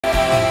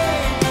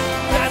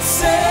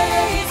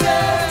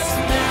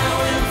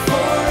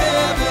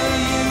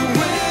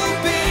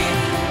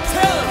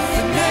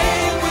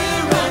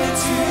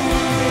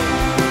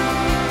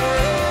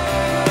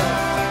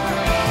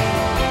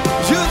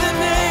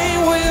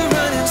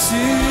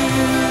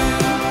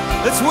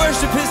Let's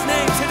worship his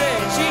name today.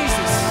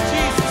 Jesus,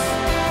 Jesus.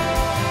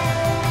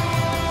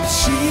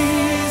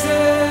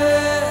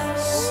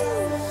 Jesus,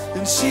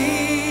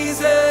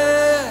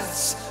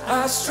 Jesus,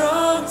 our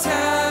strong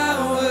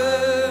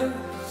tower,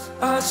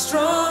 our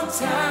strong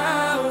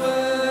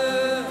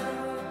tower.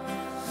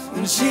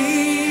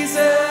 Jesus,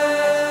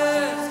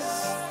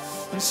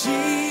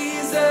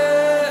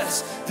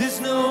 Jesus, there's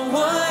no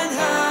one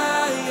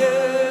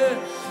higher,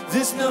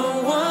 there's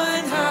no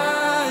one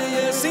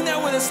higher. Sing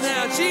that with us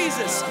now. Jesus,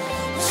 Jesus.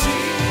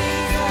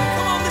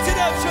 Come on, lift it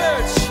up,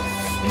 church.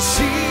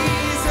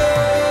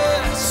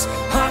 Jesus,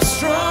 our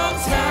strong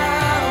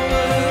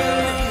tower,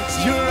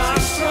 you're our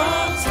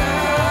strong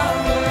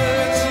tower.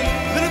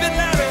 A little bit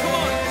louder, come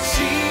on.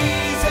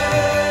 Jesus,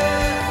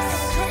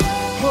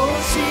 oh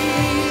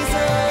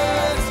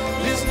Jesus,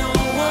 there's no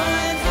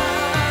one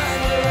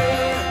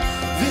higher,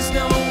 there's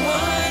no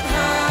one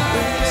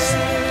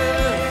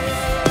higher.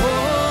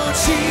 Oh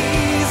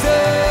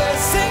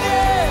Jesus, sing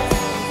it.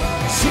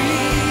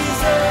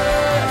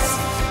 Jesus,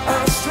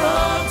 our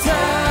strong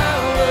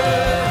tower,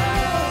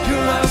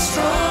 you're our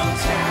strong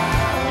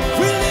tower.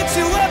 We lift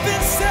you up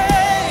and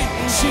say,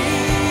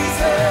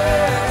 Jesus,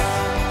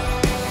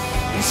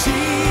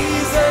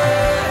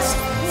 Jesus,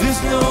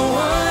 there's no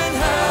one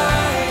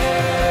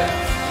higher,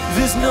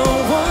 there's no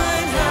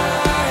one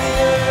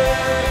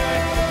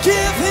higher. Give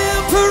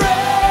him praise.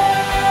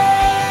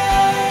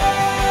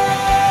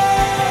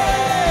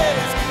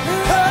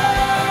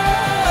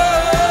 Oh,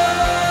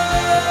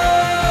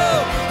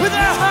 with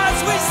our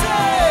hearts we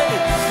say,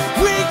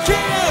 we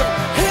give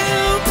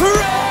him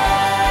praise.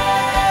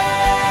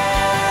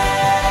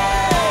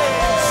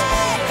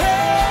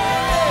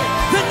 Hey,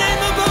 the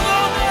name above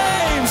all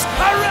names,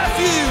 our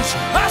refuge,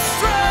 our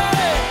strength.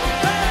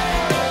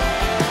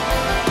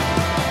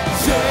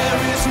 There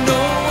is no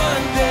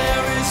one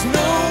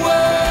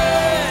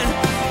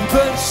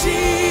but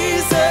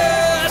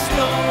Jesus.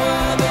 No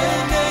other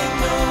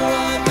name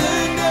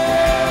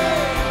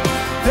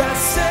that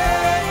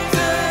saves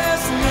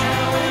us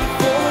now and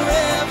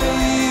forever.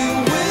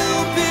 You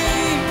will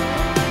be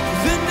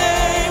the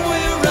name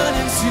we're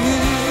running to.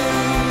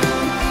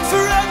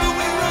 Forever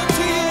we run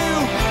to you,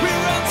 we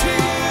run to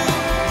you.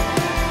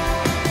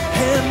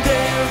 And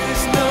there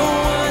is no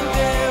one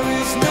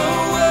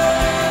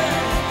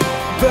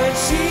but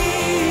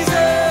Jesus.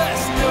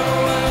 No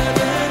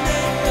other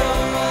name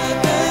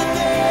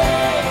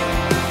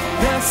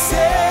that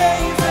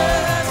saves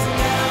us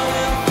now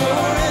and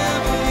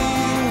forever.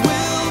 You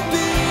will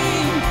be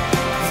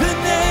the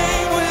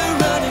name we're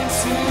running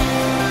to.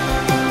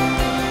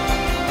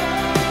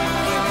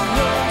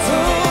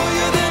 Oh,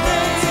 you're the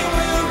name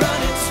we're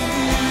running to.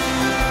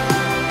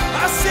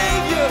 Our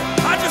Savior,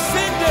 our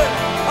Defender,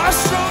 our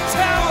strong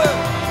tower.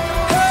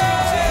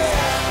 Hey,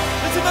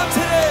 lift him up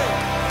today.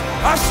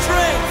 Our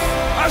strength,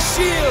 our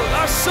shield,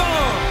 our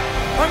song,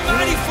 our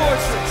mighty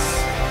fortress.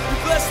 We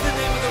bless the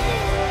name of the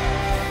Lord.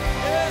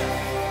 Yeah.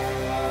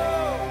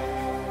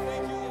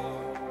 Thank you,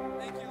 Lord.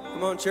 Thank you, Lord.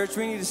 Come on, church,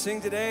 we need to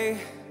sing today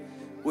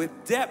with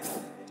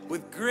depth,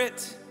 with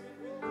grit,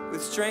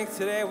 with strength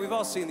today. We've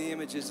all seen the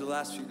images the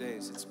last few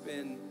days. It's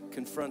been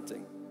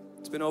confronting.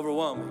 It's been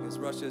overwhelming as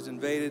Russia has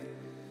invaded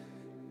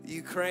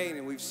Ukraine,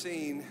 and we've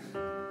seen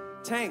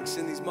tanks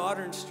in these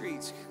modern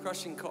streets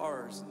crushing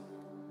cars,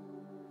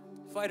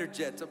 fighter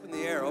jets up in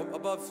the air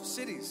above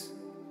cities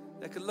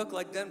that could look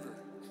like Denver.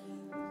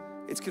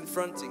 It's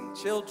confronting.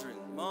 Children,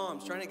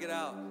 moms trying to get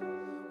out.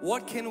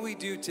 What can we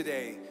do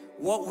today?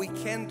 What we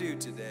can do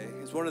today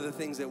is one of the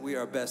things that we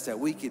are best at.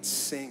 We could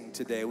sing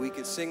today. We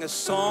could sing a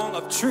song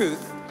of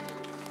truth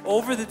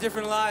over the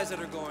different lies that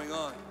are going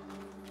on.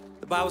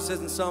 The Bible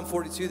says in Psalm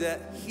 42 that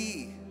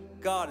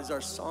God is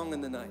our song in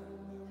the night.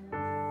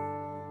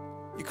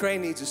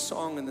 Ukraine needs a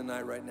song in the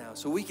night right now.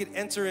 So we could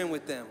enter in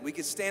with them. We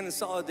could stand in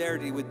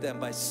solidarity with them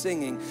by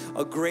singing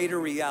a greater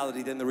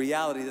reality than the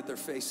reality that they're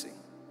facing.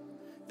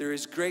 There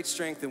is great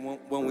strength in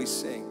when we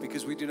sing,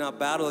 because we do not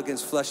battle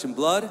against flesh and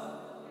blood,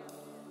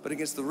 but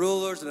against the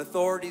rulers and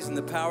authorities and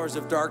the powers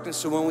of darkness.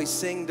 So when we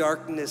sing,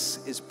 darkness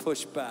is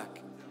pushed back.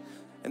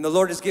 And the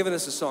Lord has given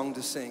us a song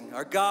to sing.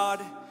 Our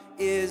God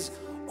is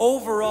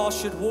over all.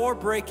 Should war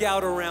break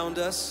out around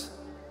us,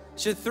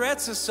 should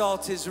threats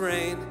assault his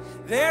reign,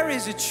 there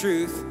is a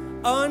truth,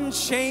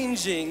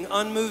 unchanging,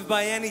 unmoved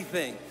by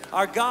anything.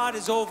 Our God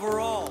is over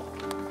all.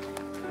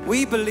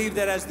 We believe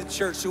that as the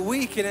church, so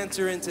we can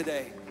enter in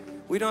today.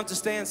 We don't have to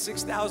stand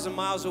 6,000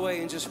 miles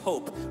away and just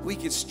hope. We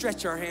could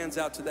stretch our hands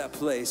out to that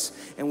place,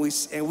 and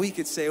we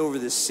could say over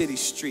the city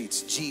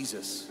streets,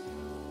 Jesus.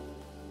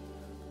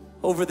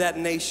 Over that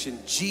nation,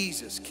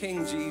 Jesus,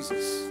 King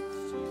Jesus.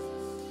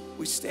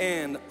 We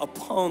stand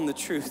upon the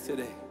truth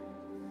today.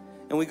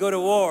 And we go to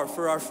war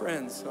for our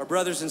friends, our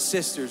brothers and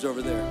sisters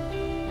over there.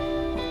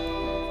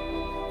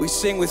 We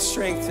sing with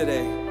strength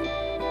today.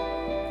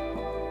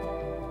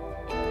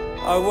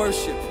 Our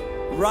worship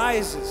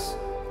rises.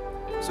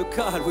 So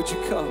God, would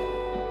you come?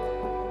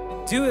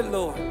 Do it,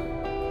 Lord.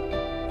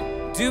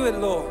 Do it,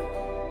 Lord.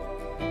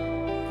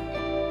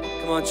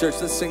 Come on, church,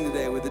 let's sing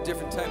today with a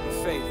different type of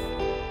faith.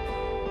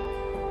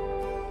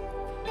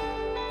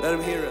 Let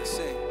him hear us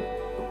sing.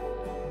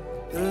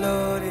 The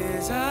Lord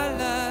is our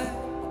light.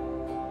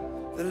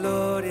 The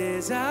Lord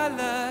is our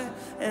light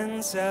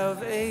and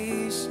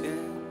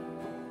salvation.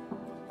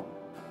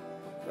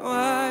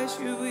 Why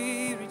should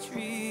we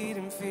retreat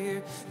in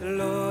fear? The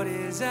Lord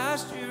is our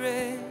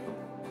strength.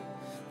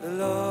 The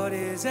Lord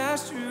is our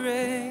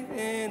strength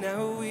in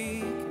our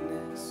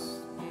weakness.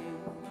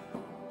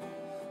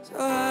 So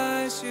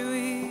why should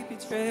we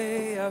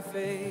betray our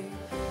faith?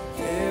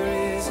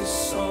 There is a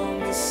song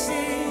to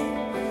sing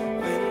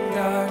when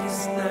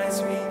darkest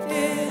nights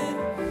begin,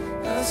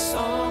 a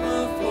song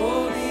of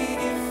holy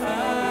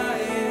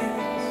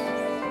defiance.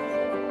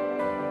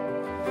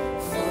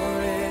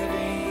 For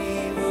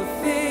every evil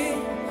thing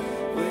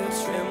will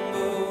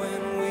tremble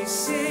when we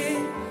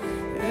sing,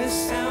 the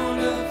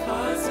sound of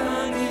hearts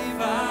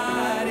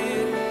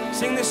undivided.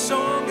 Sing this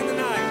song in the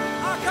night.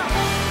 Our God.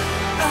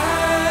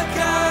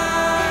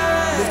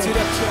 Lift it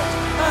up, church.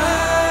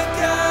 Our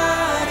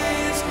God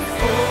is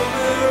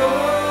over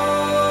all.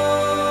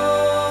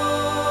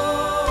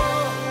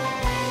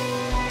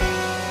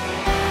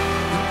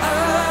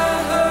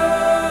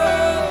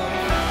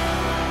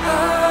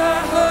 Our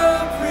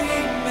hope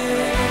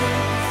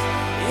remains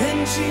in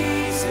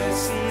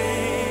Jesus'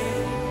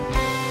 name.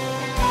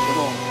 Come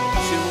on,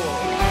 should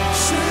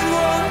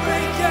war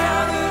break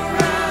out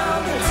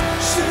around us,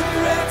 should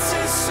threats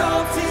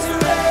assault his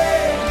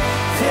reign,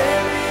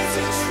 there is a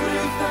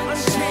truth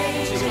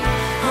unchanging,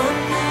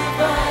 unmoved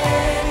by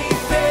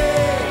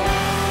anything.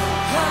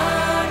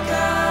 Our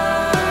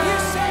God, you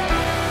say,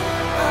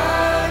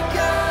 our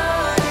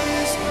God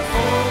is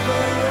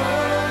over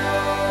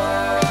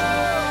all.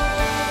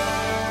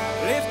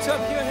 Lift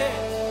up your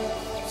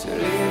heads, so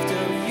lift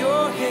up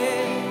your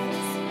heads.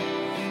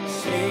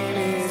 Shame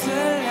is a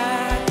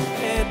lie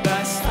led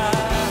by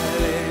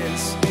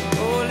silence.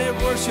 Oh, let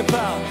worship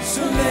out.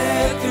 So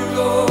let the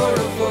roar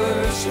of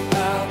worship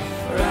out.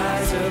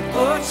 Rise up,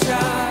 oh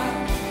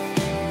child.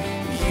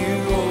 You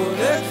hold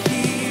the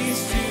keys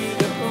to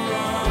the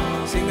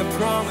promise. Sing the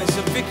promise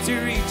of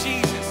victory,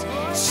 Jesus.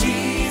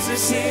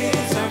 Jesus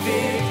is our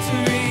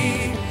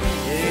victory.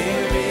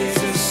 There is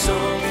a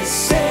song to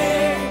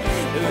sing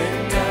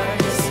when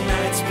darkest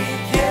nights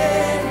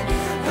begin,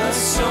 a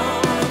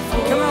song of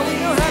holy. Come on, we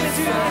know how to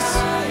do this.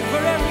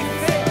 For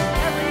everything,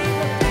 every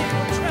evil thing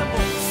will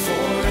tremble.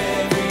 For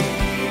every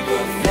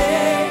evil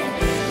thing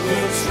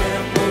will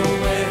tremble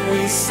when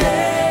we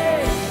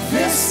say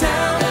the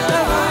sound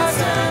of hearts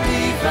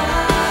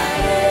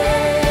undivided.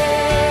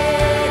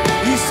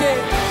 You say,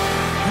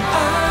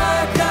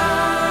 our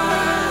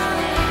God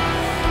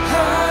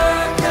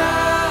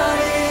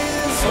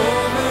is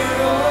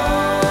over all.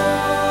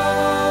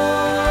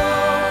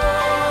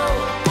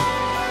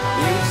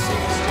 You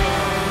sing strong.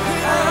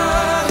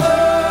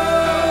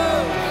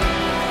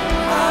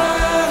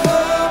 Our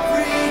hope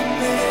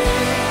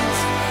remains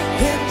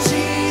in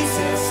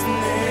Jesus'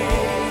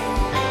 name.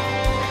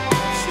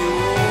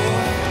 Should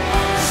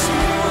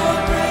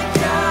break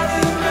out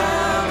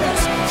around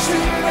us,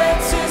 should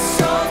threats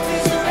assault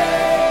his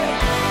reign,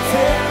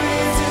 there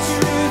is a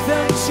truth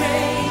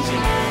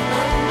unchanging,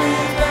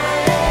 unmoved by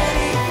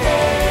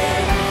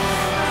anything.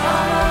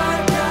 Our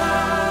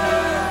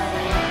God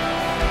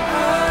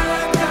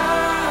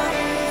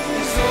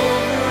is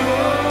over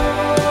all.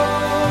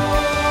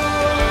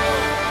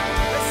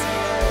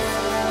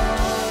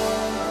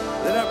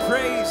 Let our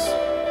praise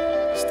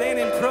stand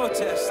in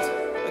protest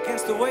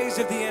against the ways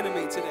of the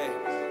enemy today.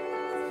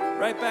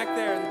 Right back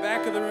there in the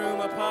back of the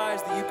room, up high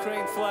is the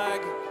Ukraine flag.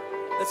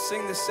 Let's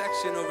sing this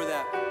section over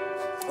that.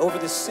 Over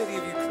the city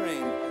of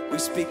Ukraine, we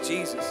speak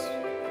Jesus.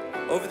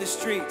 Over the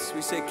streets,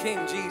 we say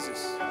King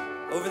Jesus.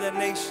 Over that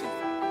nation,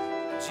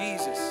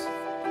 Jesus.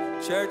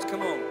 Church,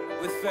 come on,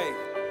 with faith.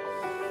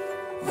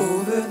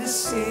 Over the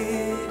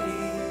city,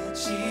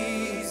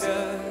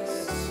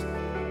 Jesus.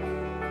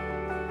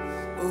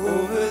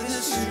 Over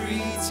the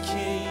streets,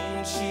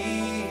 King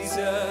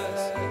Jesus.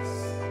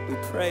 We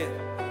pray it.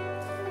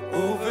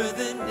 Over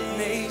the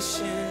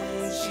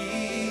nation,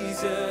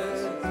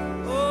 Jesus.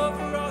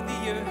 Over all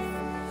the earth,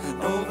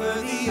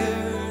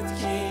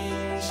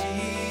 King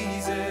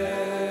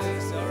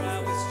Jesus. All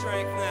right, with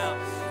strength now.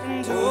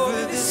 And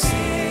over the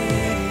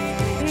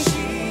city,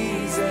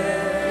 Jesus.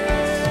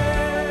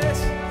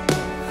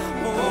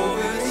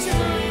 Over the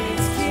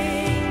streets,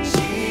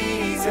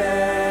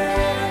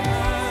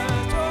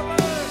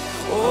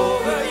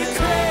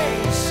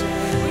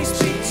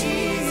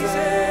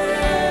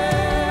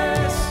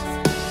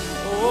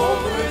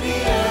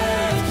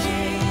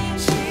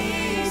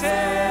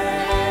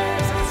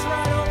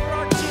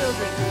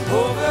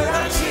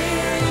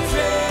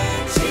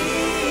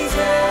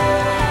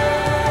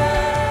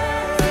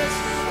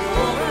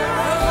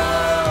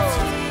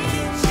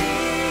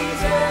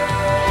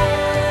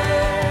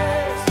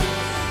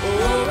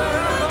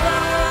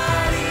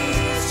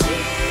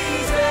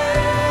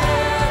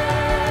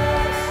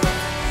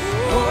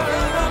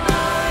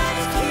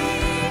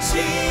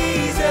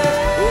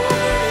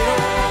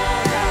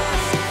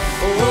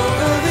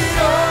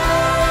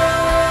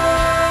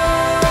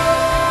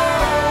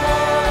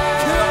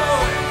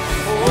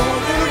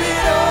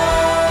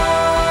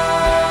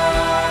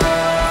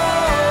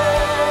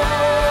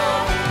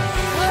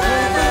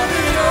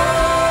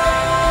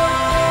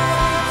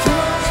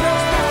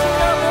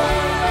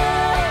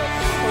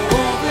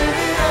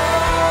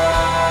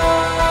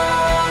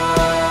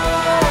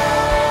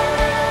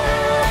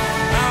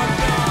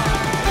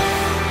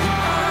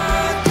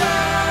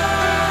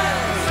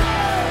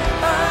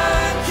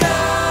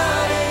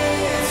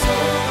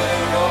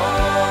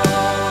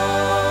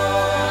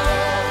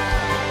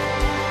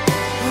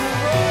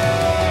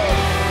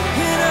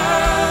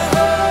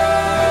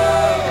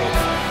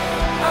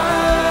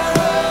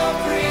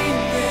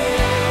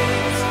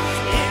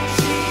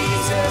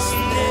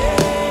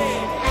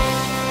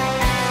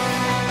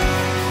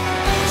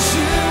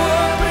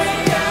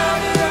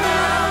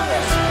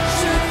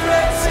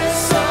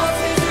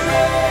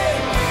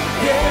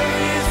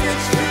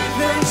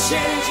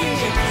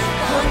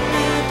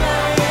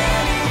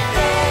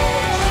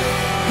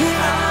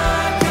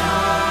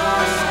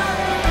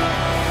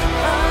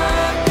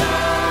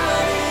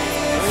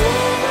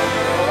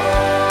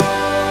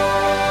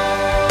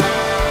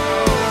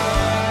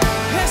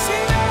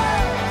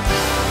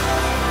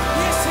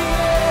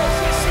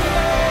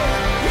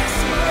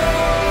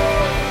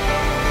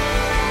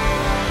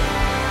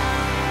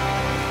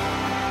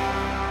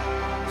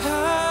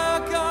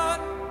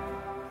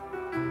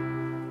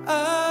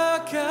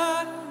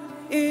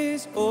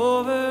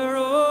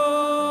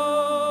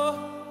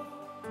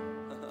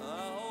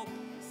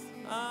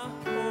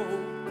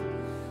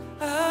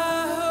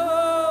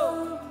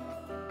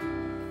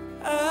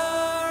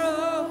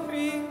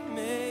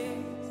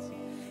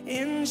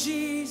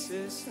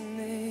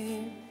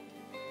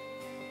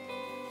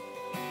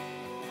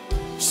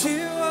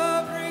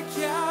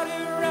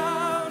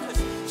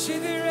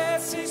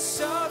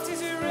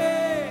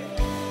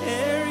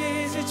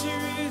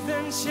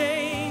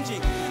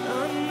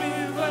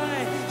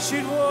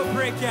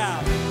 break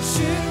out?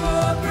 Should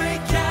war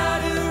break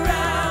out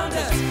around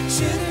us?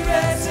 Should the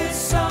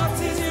resist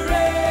soft as a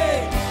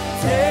rain?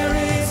 There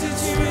is a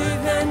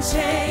truth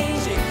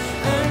unchanging,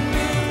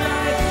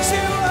 unmoved.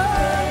 Should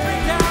war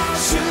break out?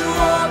 Should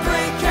war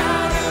break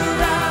out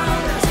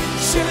around us?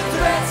 Should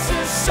threats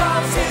as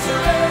soft as a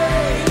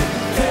rain?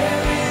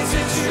 There is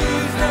a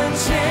truth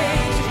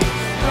unchanging,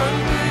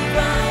 unmoved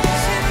by it.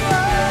 Should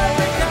war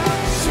break out?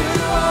 Should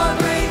war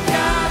break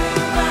out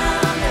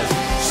around us?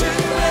 Should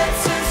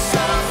threats as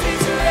soft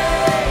as a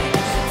rain?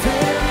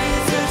 There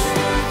is a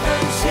truth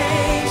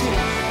unchanging,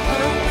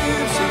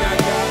 unmoved by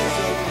it.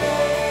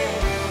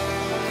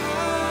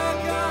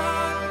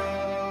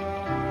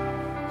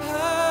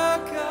 Our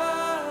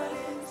God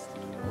is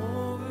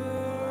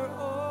over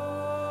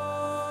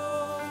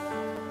all.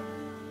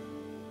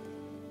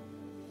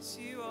 Yes,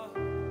 you are.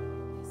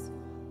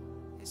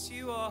 Yes,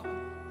 you are.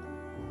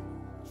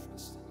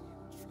 Trust in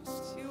you.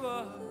 Trust you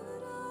are.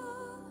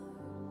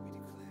 We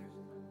declare,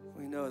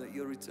 we know that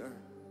you'll return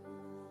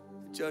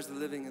to judge the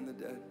living and the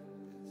dead.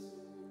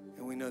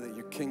 And we know that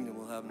your kingdom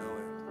will have no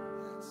end.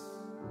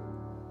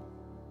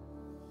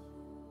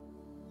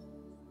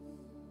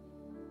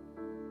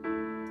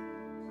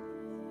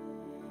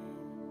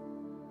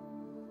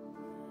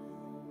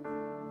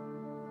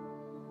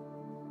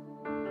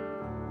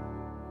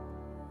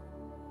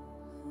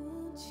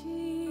 Oh,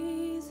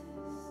 Jesus.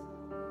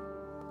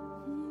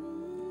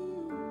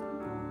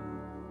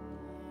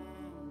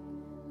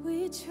 We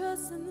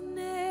trust in the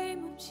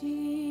name of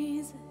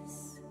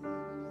Jesus.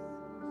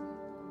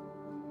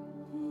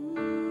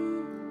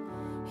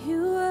 You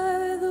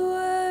were the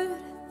Word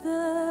at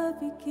the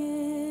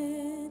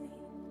beginning,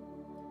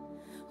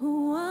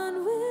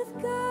 one with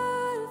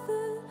God,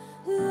 the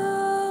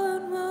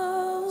Lord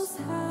Most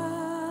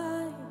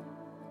High.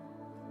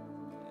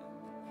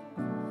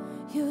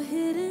 Your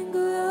hidden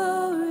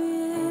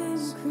glory in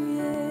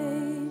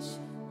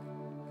creation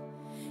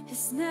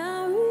is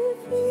now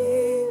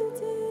revealed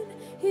in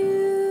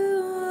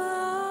you,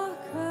 our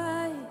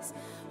Christ.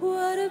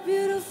 What a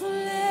beautiful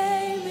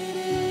name it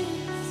is.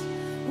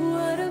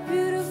 What a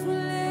beautiful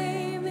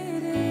name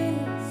it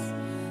is.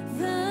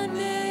 The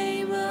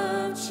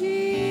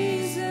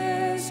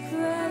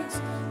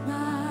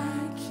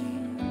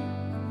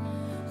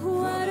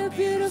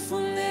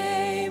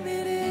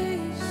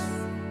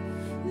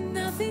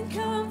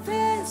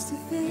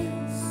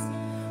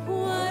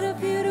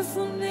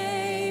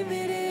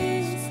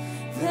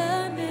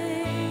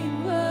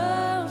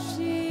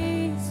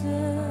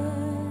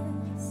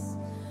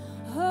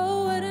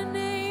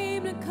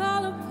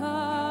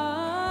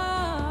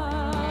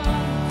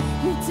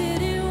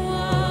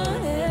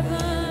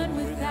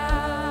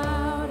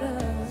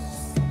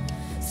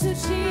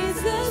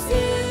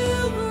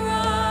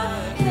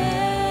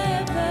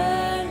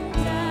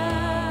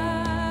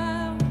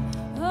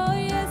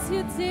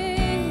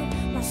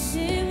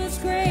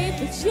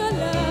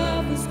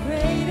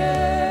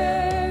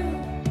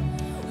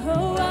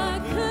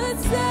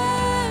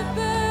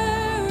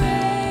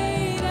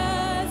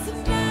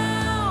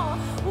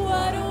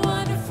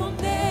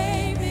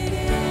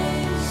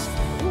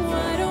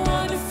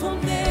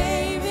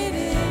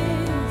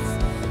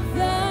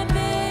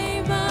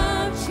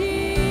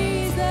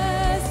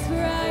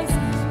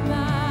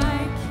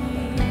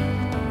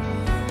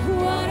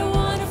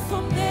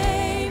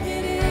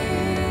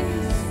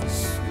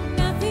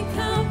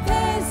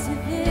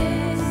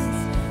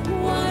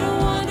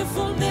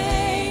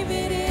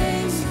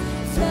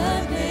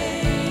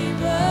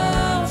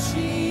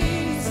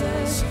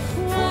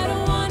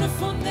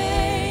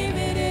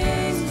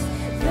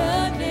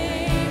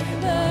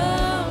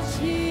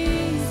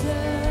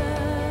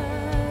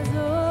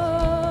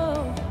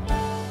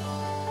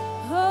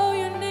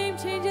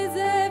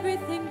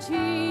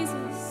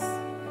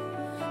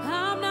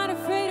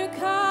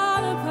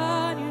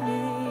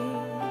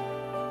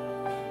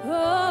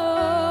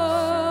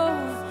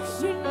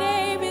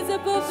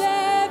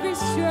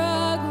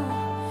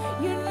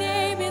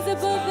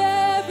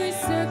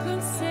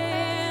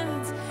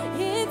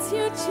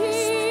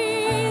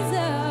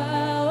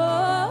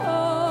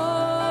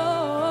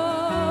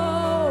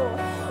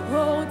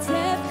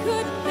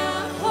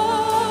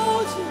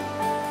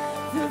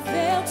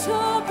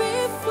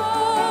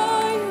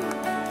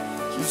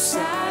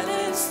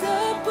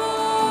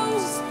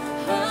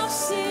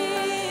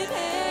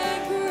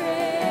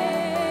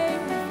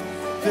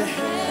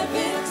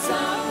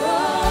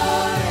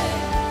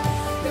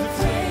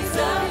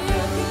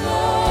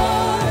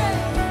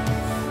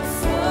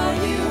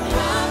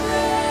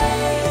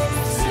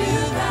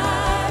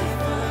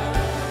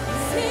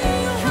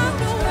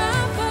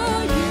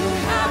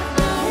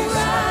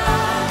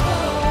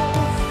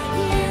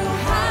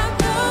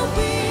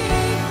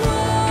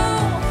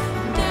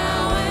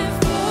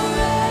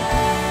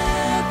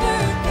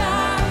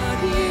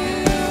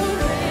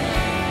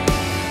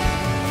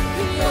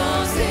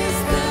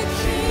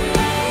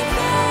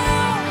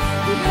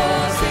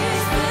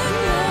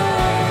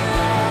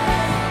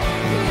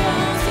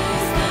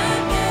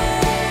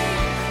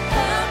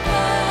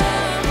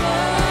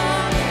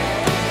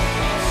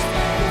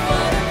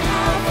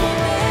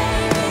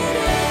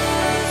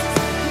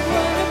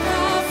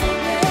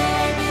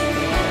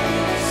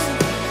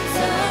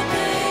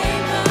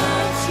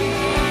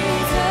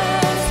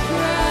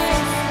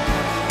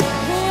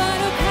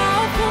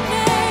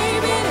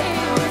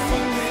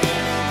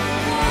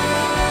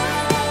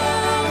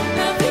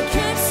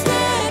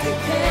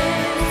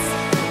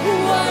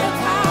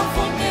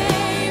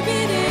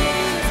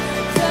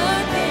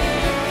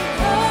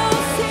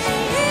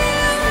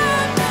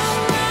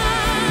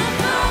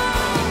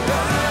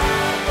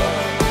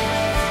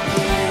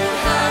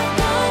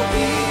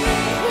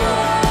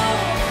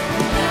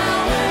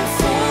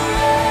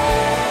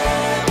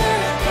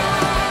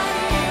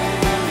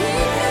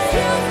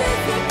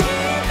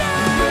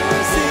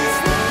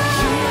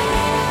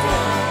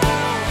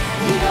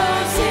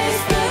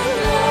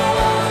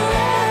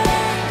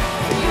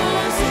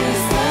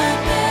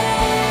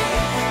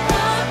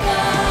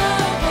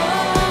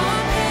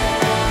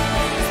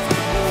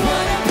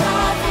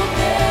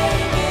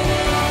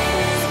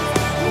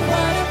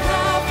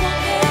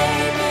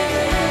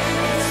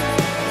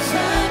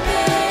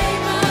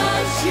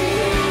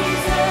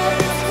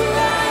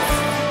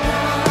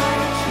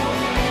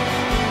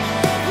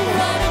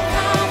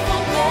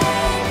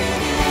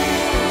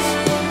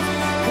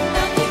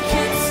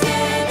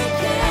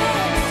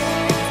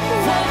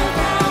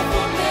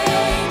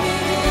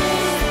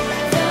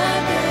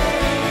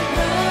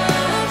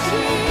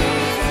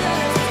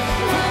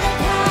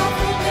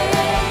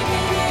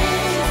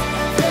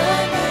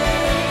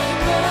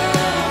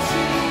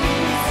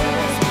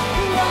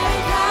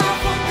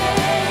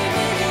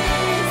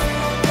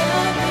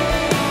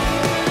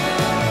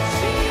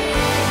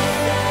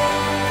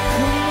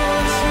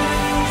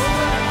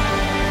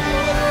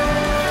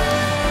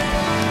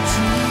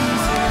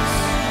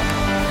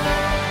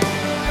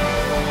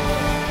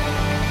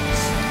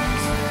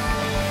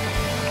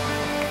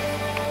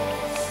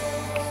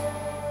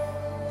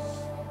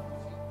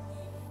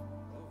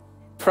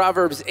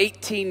Proverbs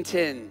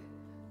 18:10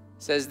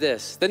 says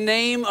this, "The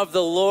name of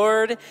the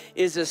Lord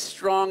is a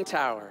strong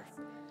tower.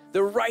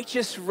 The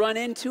righteous run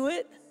into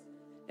it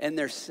and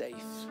they're safe."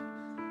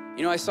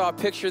 You know, I saw a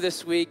picture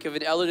this week of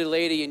an elderly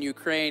lady in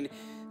Ukraine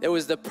that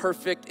was the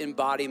perfect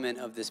embodiment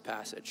of this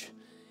passage.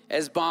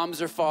 As bombs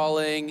are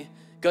falling,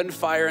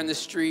 gunfire in the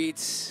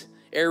streets,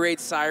 air raid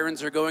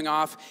sirens are going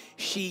off,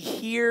 she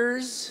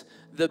hears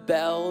the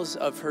bells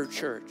of her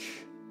church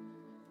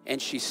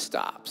and she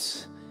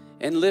stops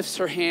and lifts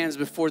her hands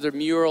before the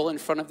mural in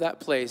front of that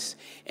place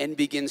and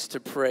begins to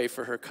pray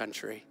for her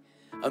country.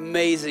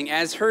 Amazing.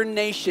 As her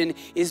nation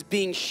is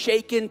being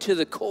shaken to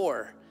the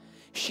core,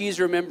 she's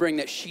remembering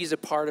that she's a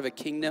part of a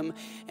kingdom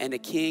and a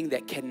king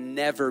that can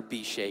never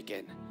be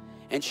shaken.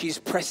 And she's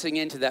pressing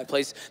into that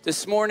place.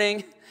 This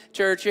morning,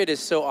 church, it is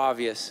so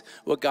obvious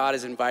what God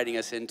is inviting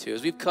us into.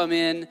 As we've come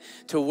in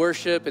to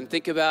worship and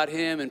think about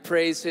him and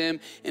praise him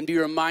and be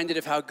reminded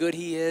of how good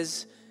he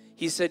is,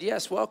 he said,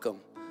 yes, welcome.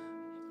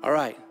 All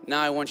right,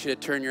 now I want you to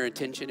turn your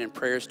attention and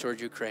prayers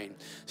towards Ukraine.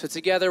 So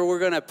together we're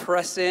gonna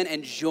press in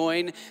and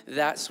join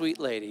that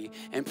sweet lady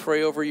and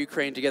pray over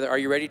Ukraine together. Are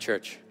you ready,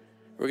 church?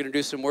 We're gonna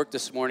do some work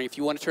this morning. If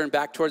you wanna turn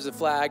back towards the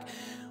flag,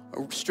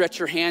 or stretch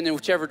your hand in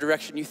whichever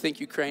direction you think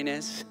Ukraine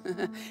is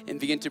and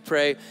begin to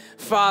pray.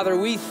 Father,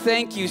 we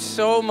thank you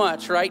so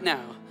much right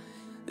now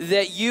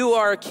that you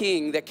are a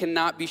king that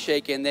cannot be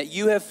shaken, that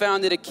you have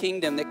founded a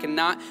kingdom that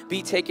cannot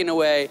be taken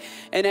away.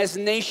 And as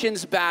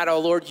nations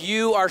battle, Lord,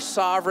 you are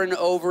sovereign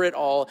over it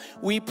all.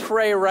 We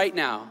pray right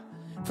now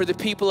for the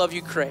people of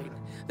Ukraine,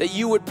 that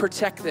you would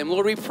protect them.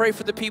 Lord, we pray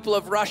for the people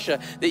of Russia,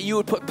 that you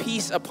would put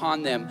peace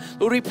upon them.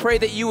 Lord, we pray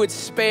that you would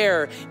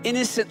spare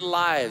innocent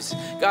lives.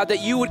 God,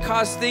 that you would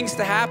cause things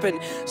to happen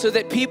so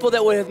that people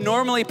that would have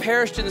normally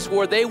perished in this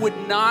war, they would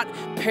not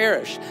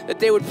perish, that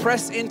they would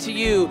press into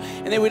you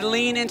and they would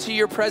lean into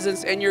your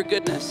presence and your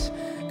goodness.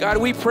 God,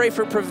 we pray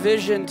for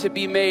provision to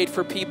be made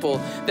for people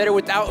that are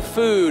without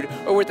food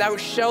or without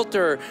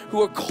shelter,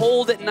 who are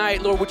cold at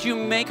night. Lord, would you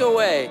make a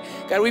way?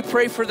 God, we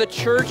pray for the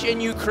church in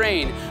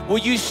Ukraine. Will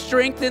you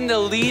strengthen the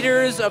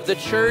leaders of the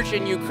church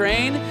in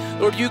Ukraine?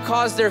 Lord, you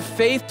cause their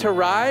faith to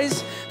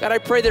rise. God, I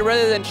pray that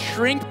rather than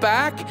shrink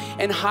back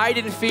and hide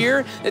in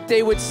fear, that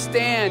they would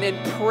stand and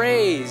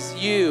praise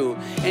you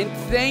and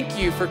thank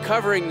you for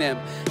covering them.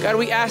 God,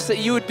 we ask that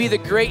you would be the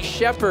great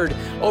shepherd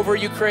over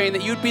Ukraine,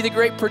 that you would be the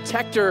great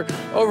protector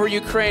over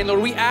Ukraine.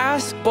 Lord, we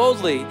ask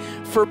boldly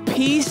for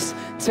peace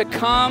to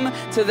come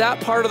to that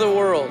part of the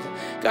world.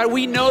 God,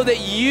 we know that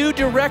you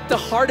direct the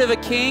heart of a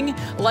king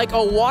like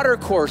a water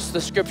course,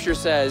 the scripture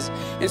says.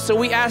 And so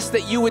we ask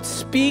that you would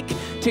speak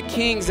to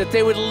kings, that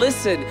they would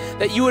listen,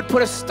 that you would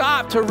put a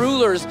stop to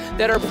rulers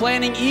that are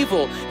planning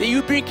evil, that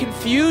you bring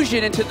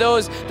confusion into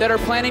those that are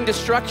planning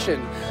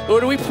destruction.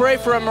 Lord, we pray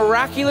for a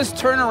miraculous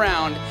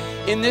turnaround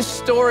in this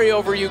story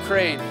over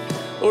Ukraine.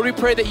 Lord, we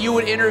pray that you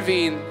would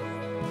intervene.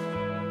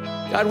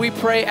 God, we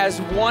pray as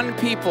one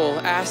people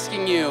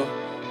asking you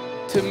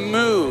to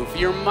move.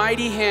 Your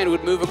mighty hand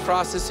would move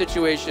across this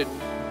situation.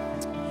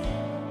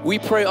 We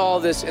pray all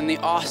this in the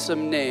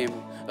awesome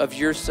name of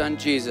your son,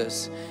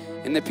 Jesus.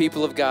 And the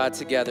people of God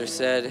together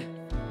said,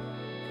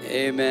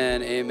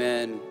 amen,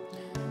 amen.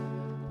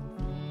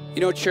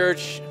 You know,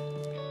 church,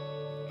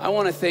 I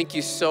want to thank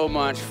you so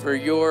much for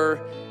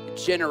your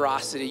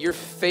generosity, your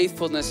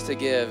faithfulness to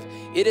give.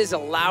 It has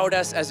allowed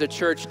us as a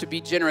church to be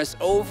generous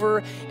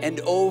over and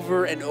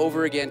over and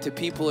over again to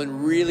people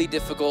in really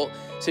difficult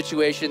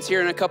situations. Here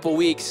in a couple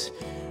weeks,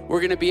 we're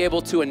going to be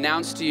able to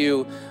announce to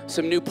you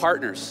some new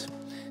partners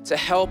to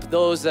help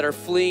those that are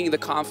fleeing the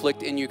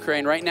conflict in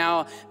Ukraine. Right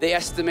now, they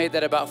estimate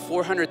that about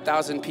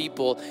 400,000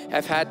 people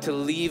have had to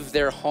leave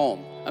their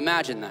home.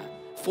 Imagine that,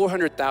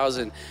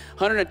 400,000.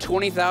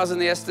 120,000,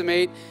 they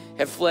estimate,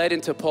 have fled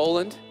into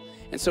Poland.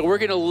 And so we're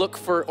gonna look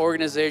for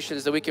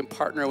organizations that we can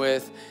partner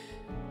with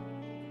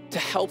to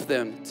help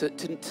them,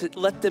 to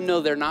let them know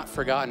they're not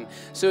forgotten.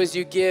 So as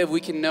you give, we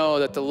can know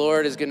that the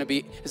Lord is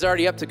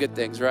already up to good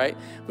things, right?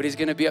 But he's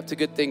gonna be up to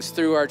good things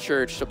through our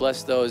church to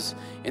bless those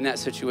in that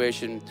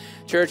situation.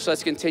 Church,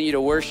 let's continue to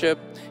worship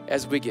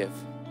as we give.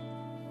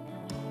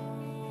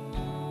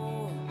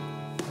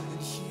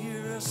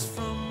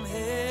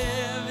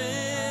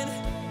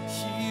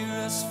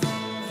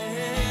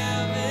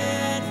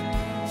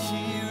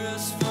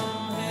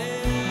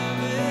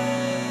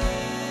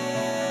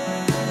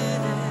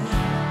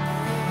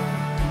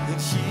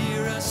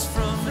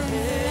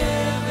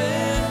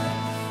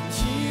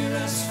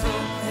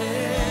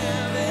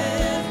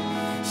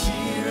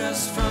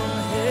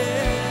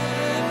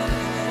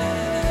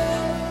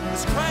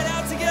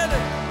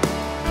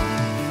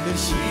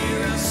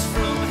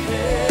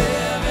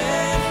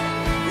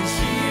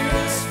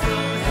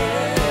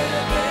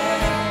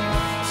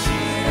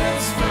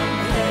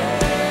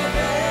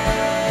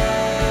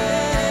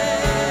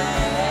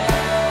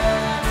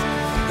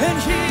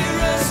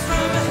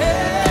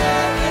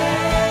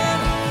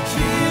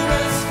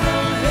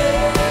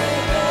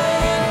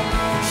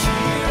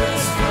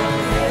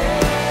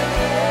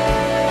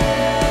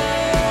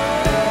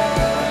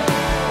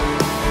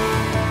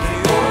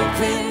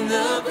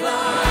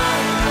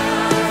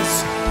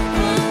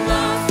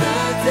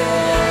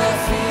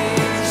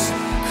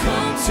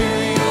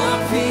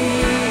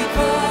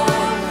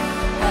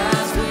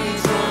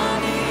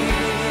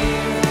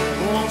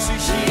 Won't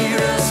you hear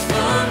us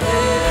from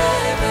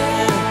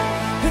heaven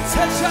and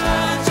touch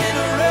our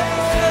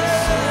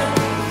generation?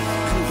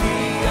 We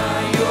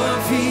are your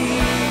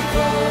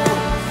people.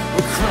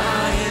 We're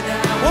crying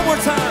out. One more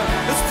time.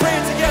 Let's pray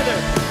it together.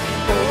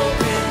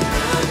 Open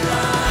the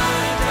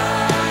blind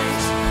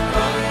eyes,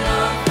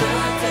 unlock the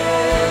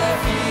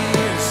deaf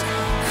ears.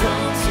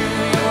 Come to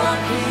your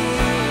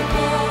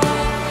people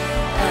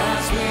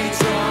as we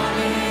draw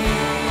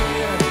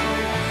near,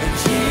 and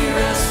hear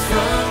us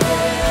from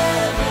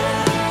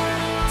heaven.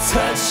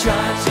 Touch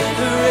our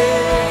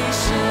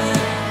generation.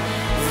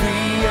 We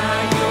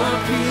are your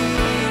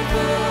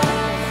people.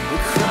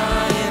 We're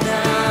crying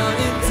out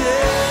in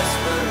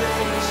desperation.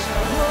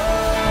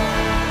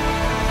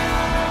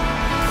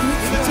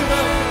 Lift him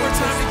up one more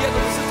time together.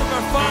 Let's lift up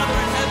our Father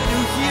in heaven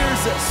who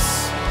hears us.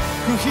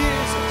 Who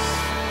hears us.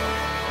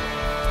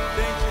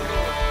 Thank you,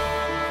 Lord.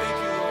 Thank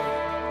you,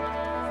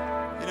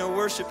 Lord. You know,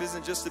 worship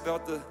isn't just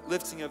about the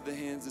lifting of the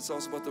hands. It's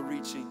also about the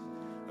reaching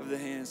of the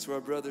hands to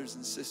our brothers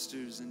and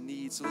sisters in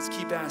need. So let's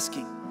keep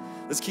asking.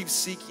 Let's keep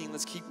seeking.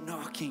 Let's keep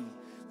knocking.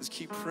 Let's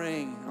keep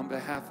praying on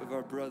behalf of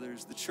our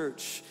brothers, the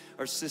church,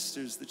 our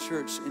sisters, the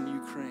church in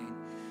Ukraine.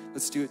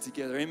 Let's do it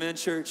together. Amen,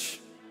 church.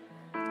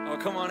 Oh,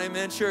 come on,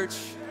 amen, church.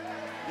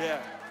 Yeah.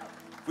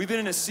 We've been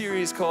in a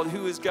series called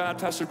Who is God?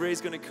 Pastor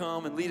Brady's going to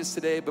come and lead us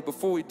today. But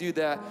before we do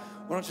that,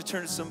 why don't you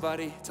turn to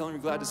somebody, tell them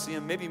you're glad to see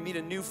them, maybe meet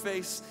a new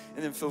face,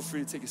 and then feel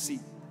free to take a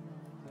seat.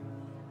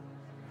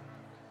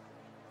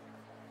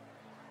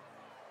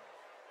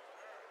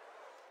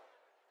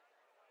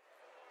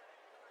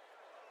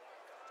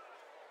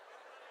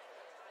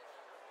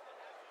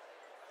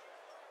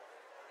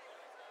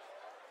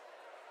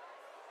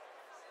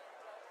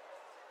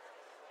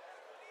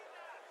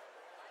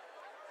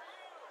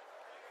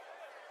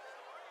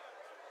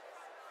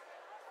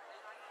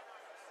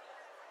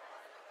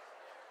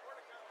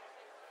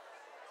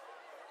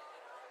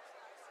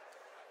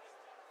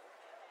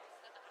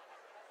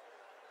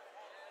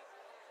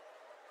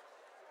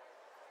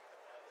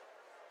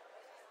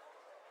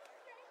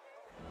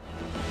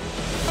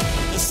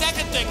 The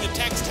second thing the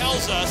text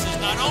tells us is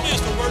not only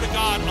is the Word of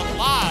God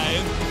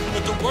alive,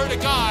 but the Word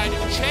of God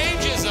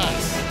changes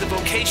us. The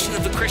vocation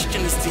of the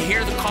Christian is to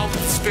hear the call of the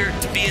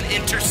Spirit, to be an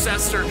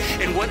intercessor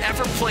in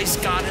whatever place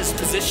God has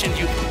positioned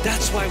you.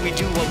 That's why we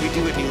do what we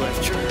do at New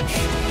Life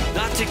Church.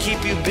 Not to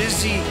keep you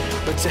busy,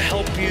 but to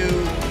help you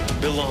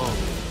belong.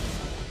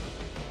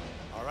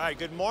 All right,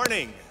 good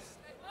morning.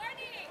 Good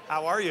morning.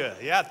 How are you?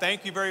 Yeah,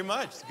 thank you very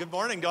much. Good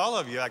morning to all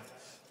of you. Like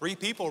 3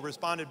 people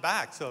responded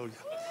back, so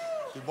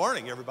good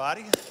morning,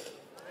 everybody.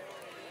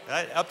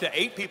 Up to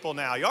 8 people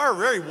now. You are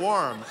very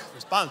warm,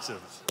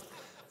 responsive.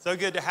 So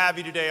good to have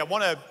you today. I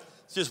want to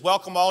just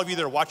welcome all of you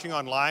that are watching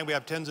online. We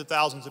have tens of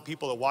thousands of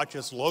people that watch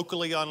us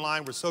locally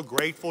online. We're so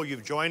grateful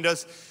you've joined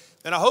us.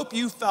 And I hope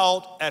you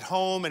felt at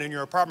home and in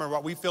your apartment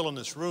what we feel in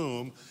this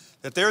room,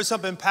 that there is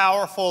something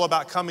powerful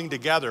about coming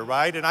together,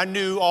 right? And I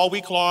knew all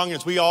week long,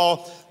 as we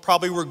all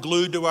probably were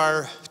glued to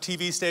our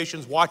TV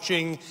stations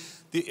watching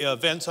the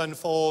events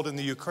unfold in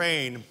the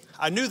Ukraine,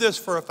 I knew this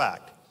for a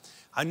fact.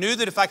 I knew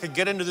that if I could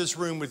get into this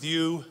room with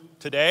you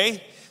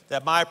today,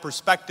 that my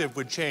perspective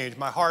would change.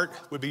 My heart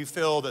would be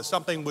filled, that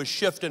something would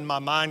shift in my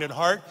mind and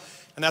heart,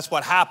 and that's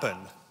what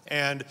happened.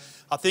 And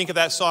I think of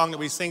that song that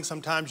we sing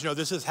sometimes, you know,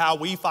 this is how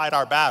we fight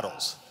our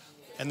battles.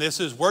 And this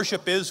is,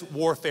 worship is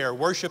warfare.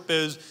 Worship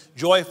is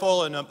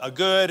joyful and a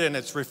good, and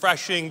it's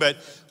refreshing, but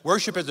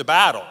worship is a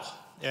battle.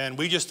 And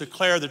we just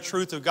declare the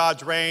truth of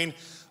God's reign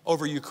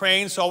over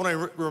Ukraine. So I want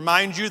to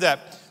remind you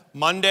that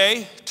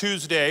Monday,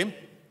 Tuesday,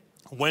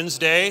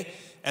 Wednesday,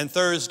 and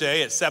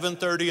Thursday at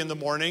 7:30 in the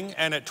morning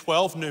and at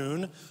 12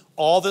 noon,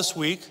 all this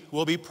week,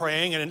 we'll be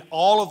praying. And in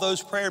all of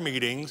those prayer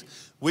meetings,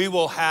 we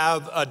will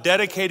have a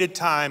dedicated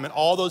time. In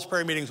all those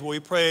prayer meetings where we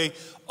pray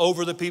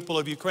over the people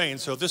of Ukraine.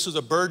 So if this is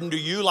a burden to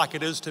you like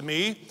it is to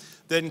me,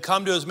 then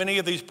come to as many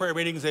of these prayer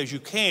meetings as you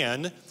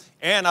can.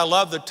 And I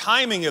love the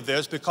timing of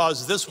this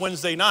because this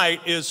Wednesday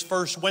night is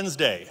First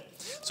Wednesday.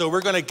 So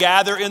we're going to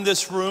gather in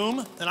this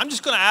room, and I'm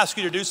just going to ask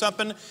you to do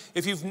something.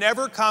 If you've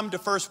never come to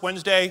First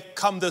Wednesday,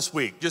 come this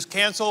week. Just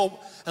cancel,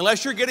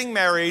 unless you're getting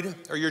married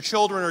or your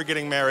children are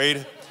getting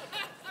married,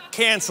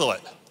 cancel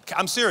it.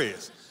 I'm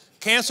serious.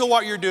 Cancel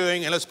what you're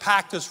doing, and let's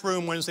pack this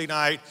room Wednesday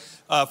night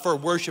for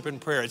worship and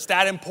prayer. It's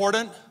that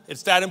important.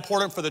 It's that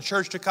important for the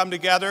church to come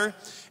together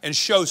and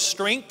show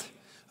strength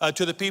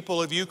to the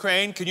people of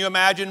Ukraine. Can you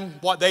imagine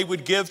what they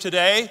would give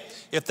today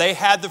if they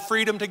had the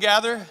freedom to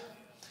gather?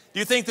 Do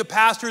you think the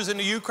pastors in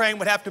the Ukraine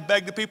would have to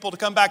beg the people to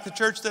come back to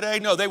church today?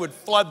 No, they would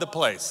flood the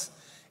place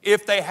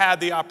if they had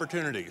the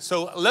opportunity.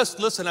 So let's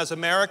listen, as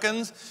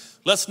Americans,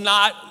 let's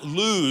not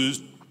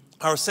lose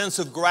our sense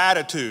of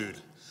gratitude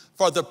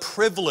for the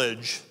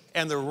privilege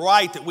and the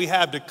right that we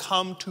have to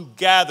come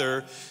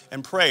together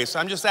and pray. So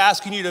I'm just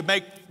asking you to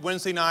make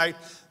Wednesday night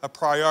a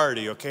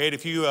priority, okay? And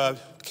if you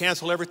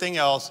cancel everything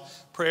else,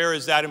 prayer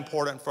is that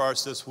important for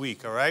us this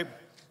week, all right?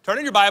 Turn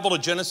in your Bible to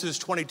Genesis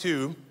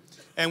 22.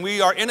 And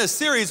we are in a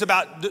series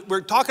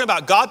we're talking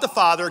about God the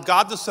Father,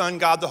 God the Son,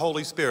 God the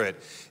Holy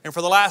Spirit. And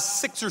for the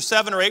last 6 or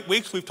 7 or 8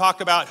 weeks, we've talked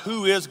about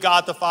who is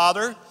God the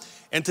Father.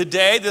 And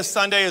today, this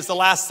Sunday, is the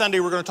last Sunday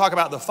we're going to talk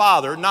about the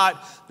Father.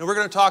 We're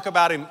going to talk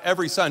about him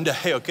every Sunday,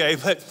 okay?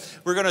 But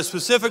we're going to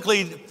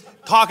specifically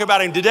talk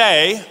about him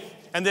today.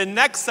 And then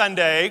next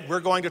Sunday, we're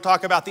going to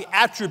talk about the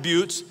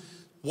attributes.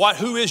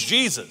 Who is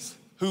Jesus?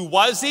 Who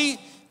was he?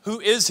 Who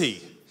is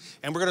he?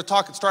 And we're going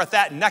to start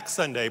that next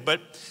Sunday.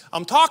 But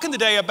I'm talking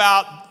today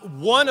about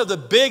one of the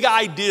big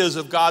ideas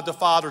of God the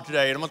Father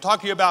today. And I'm going to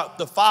talk to you about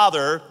the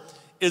Father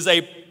is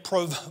a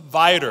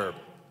provider.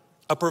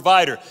 A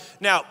provider.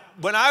 Now,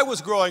 when I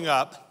was growing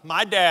up,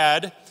 my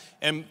dad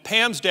and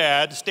Pam's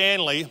dad,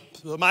 Stanley,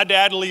 my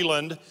dad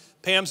Leland,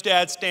 Pam's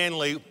dad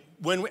Stanley,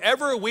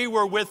 whenever we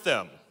were with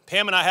them,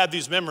 Pam and I had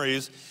these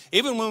memories,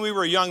 even when we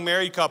were a young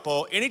married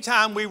couple,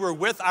 anytime we were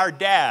with our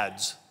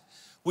dads,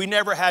 we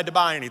never had to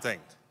buy anything.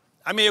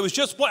 I mean, it was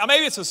just,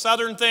 maybe it's a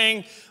Southern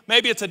thing,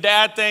 maybe it's a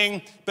dad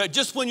thing, but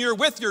just when you're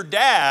with your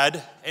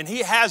dad and he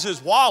has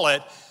his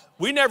wallet,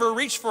 we never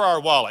reached for our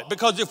wallet,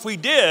 because if we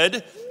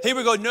did, he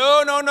would go,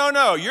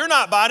 no, you're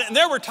not buying it. And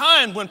there were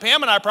times when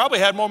Pam and I probably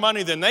had more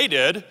money than they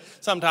did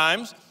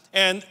sometimes,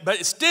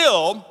 but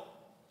still,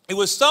 it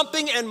was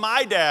something in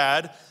my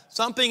dad,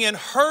 something in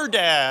her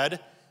dad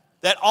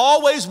that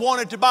always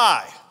wanted to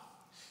buy.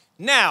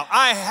 Now,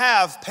 I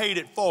have paid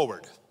it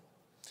forward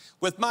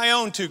with my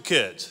own 2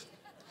 kids.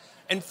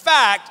 In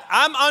fact,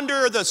 I'm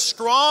under the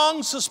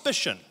strong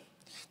suspicion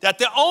that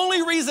the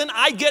only reason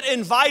I get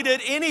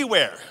invited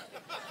anywhere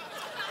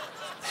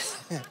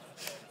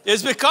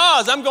is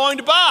because I'm going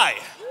to buy.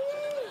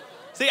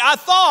 See, I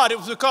thought it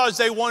was because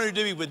they wanted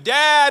to be with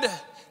Dad.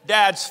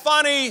 Dad's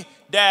funny.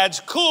 Dad's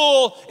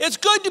cool. It's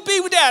good to be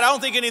with Dad. I don't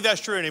think any of that's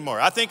true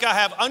anymore. I think I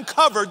have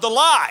uncovered the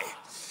lie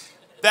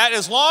that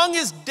as long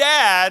as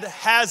Dad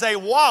has a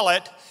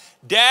wallet,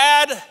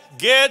 Dad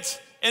gets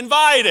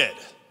invited.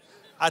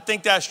 I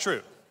think that's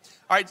true.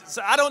 All right,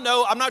 so I don't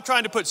know. I'm not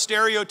trying to put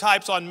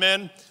stereotypes on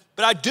men,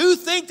 but I do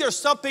think there's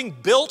something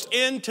built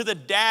into the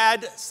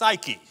dad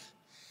psyche.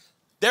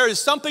 There is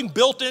something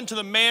built into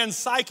the man's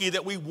psyche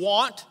that we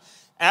want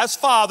as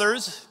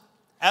fathers,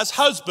 as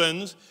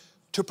husbands,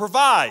 to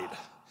provide,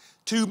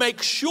 to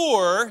make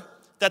sure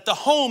that the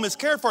home is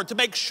cared for, to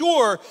make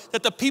sure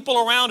that the people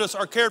around us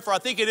are cared for. I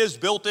think it is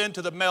built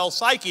into the male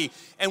psyche.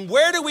 And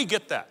where do we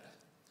get that?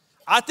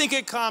 I think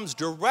it comes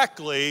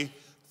directly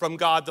from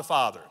God the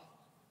Father.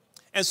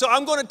 And so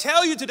I'm going to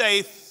tell you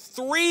today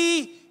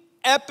 3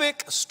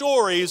 epic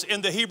stories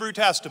in the Hebrew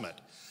Testament.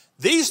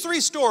 These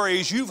 3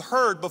 stories you've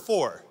heard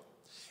before.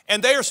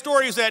 And they are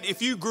stories that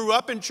if you grew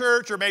up in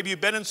church, or maybe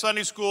you've been in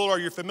Sunday school, or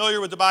you're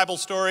familiar with the Bible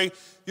story,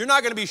 you're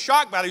not going to be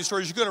shocked by these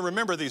stories. You're going to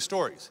remember these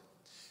stories.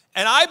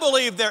 And I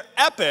believe they're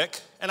epic,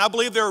 and I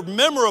believe they're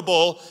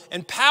memorable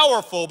and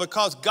powerful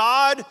because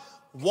God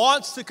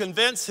wants to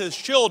convince his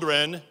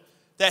children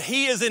that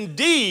he is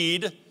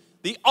indeed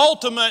the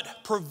ultimate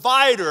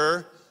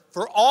provider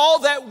for all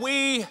that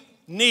we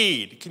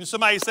need. Can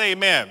somebody say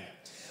amen?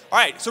 All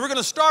right, so we're going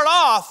to start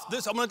off.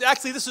 This is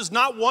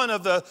one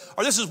of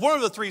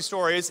the 3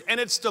 stories,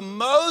 and it's the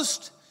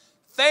most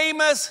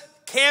famous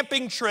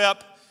camping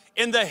trip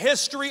in the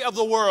history of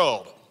the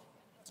world.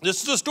 This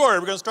is the story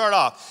we're going to start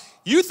off.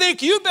 You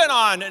think you've been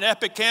on an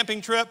epic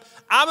camping trip?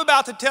 I'm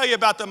about to tell you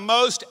about the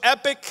most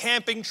epic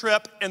camping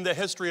trip in the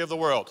history of the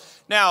world.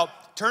 Now,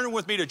 turn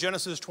with me to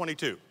Genesis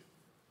 22.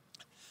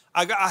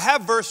 I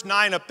have verse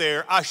 9 up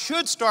there. I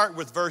should start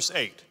with verse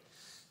 8.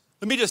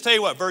 Let me just tell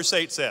you what verse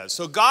 8 says.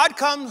 So God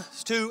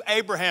comes to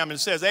Abraham and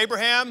says,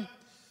 Abraham,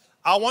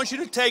 I want you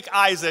to take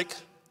Isaac,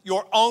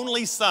 your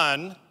only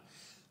son,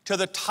 to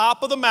the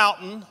top of the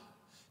mountain,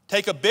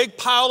 take a big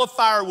pile of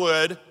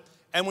firewood,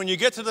 and when you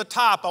get to the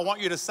top, I want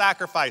you to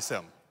sacrifice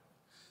him.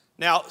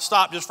 Now,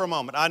 stop just for a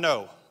moment. I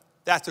know,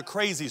 that's a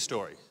crazy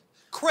story.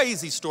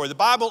 Crazy story. The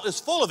Bible is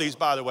full of these,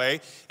 by the way.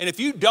 And if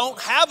you don't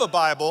have a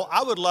Bible,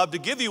 I would love to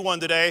give you one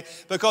today,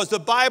 because the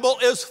Bible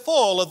is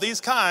full of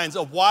these kinds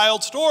of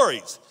wild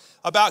stories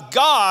about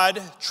God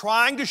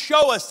trying to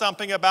show us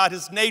something about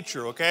his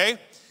nature, okay?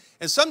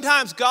 And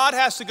sometimes God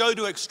has to go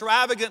to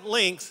extravagant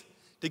lengths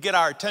to get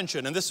our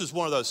attention, and this is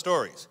one of those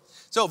stories.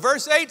 So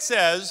verse 8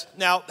 says,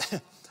 now,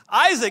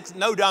 Isaac's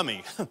no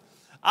dummy.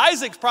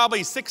 Isaac's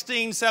probably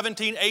 16,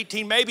 17,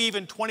 18, maybe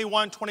even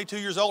 21, 22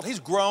 years old. He's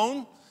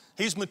grown,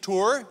 he's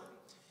mature,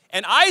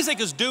 and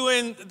Isaac is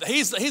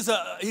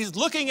he's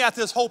looking at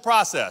this whole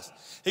process.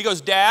 He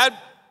goes, Dad,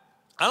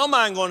 I don't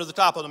mind going to the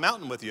top of the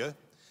mountain with you.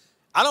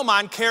 I don't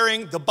mind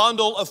carrying the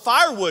bundle of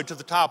firewood to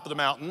the top of the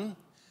mountain,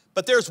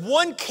 but there's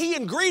one key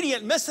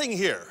ingredient missing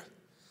here.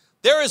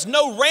 There is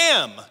no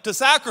ram to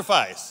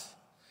sacrifice.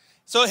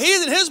 So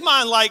he's in his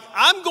mind like,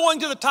 I'm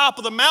going to the top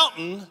of the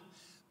mountain,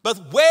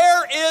 but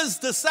where is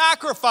the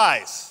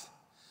sacrifice?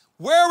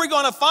 Where are we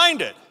going to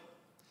find it?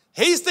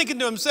 He's thinking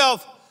to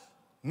himself,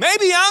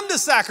 maybe I'm the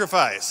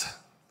sacrifice.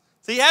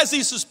 So he has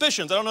these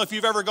suspicions. I don't know if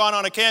you've ever gone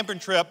on a camping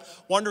trip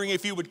wondering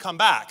if you would come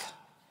back.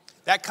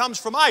 That comes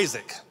from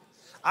Isaac.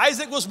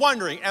 Isaac was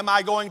wondering, am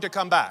I going to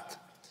come back?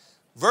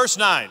 Verse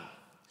 9,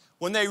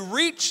 when they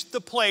reached the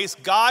place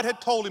God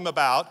had told him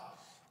about,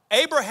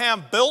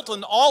 Abraham built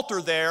an altar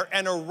there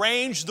and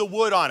arranged the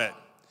wood on it.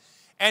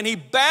 And he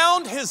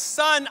bound his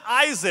son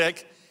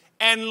Isaac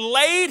and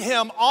laid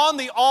him on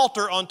the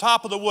altar on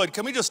top of the wood.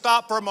 Can we just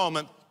stop for a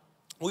moment?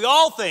 We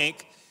all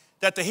think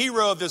that the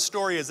hero of this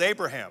story is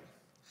Abraham.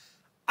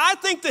 I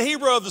think the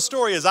hero of the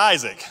story is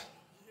Isaac.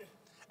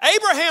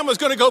 Abraham was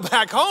going to go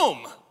back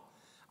home.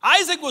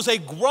 Isaac was a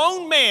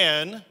grown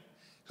man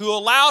who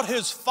allowed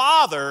his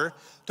father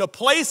to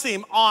place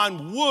him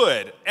on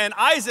wood. And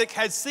Isaac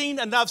had seen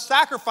enough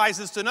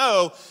sacrifices to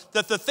know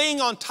that the thing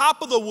on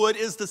top of the wood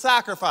is the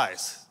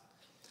sacrifice.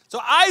 So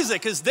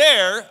Isaac is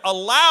there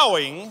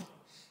allowing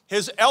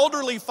his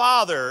elderly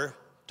father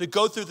to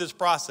go through this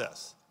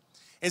process.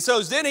 And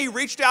so then he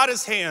reached out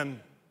his hand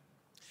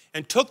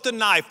and took the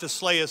knife to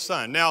slay his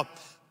son. Now,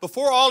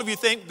 before all of you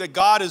think that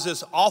God is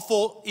this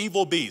awful,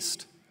 evil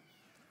beast,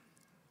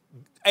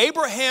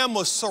 Abraham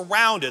was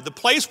surrounded. The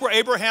place where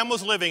Abraham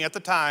was living at the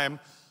time,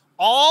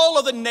 all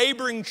of the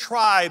neighboring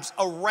tribes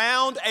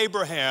around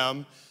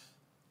Abraham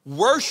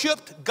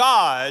worshiped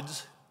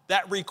gods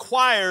that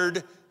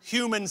required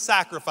human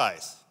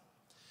sacrifice.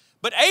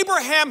 But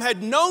Abraham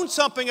had known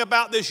something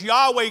about this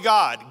Yahweh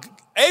God.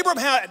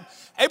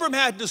 Abraham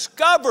had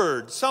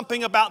discovered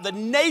something about the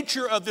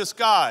nature of this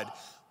God,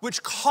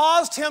 which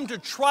caused him to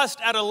trust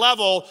at a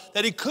level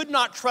that he could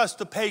not trust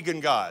the pagan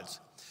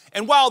gods.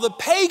 And while the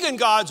pagan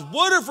gods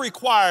would have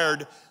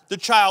required the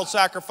child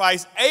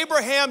sacrifice,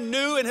 Abraham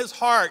knew in his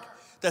heart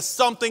that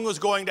something was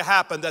going to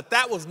happen,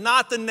 that was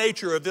not the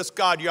nature of this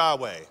God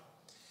Yahweh.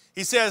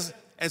 He says,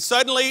 and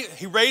suddenly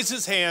he raised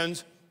his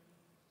hands.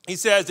 He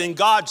says, and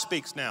God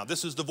speaks now.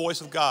 This is the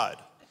voice of God.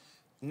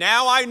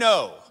 Now I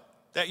know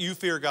that you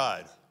fear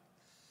God,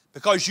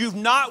 because you've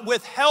not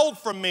withheld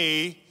from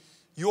me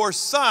your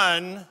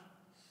son,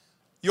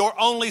 your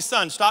only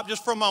son. Stop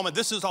just for a moment.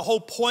 This is the whole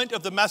point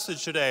of the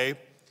message today.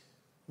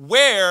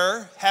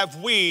 Where have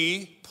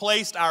we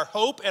placed our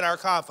hope and our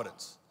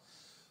confidence?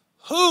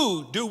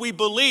 Who do we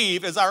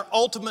believe is our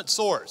ultimate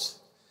source?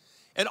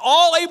 And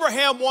all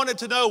Abraham wanted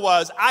to know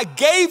was, I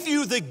gave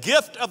you the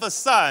gift of a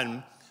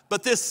son,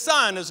 but this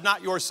son is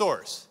not your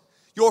source.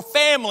 Your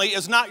family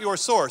is not your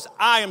source.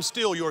 I am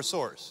still your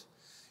source.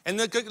 And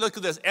look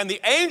at this. And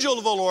the angel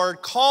of the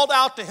Lord called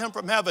out to him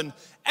from heaven,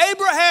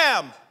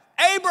 Abraham,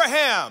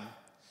 Abraham.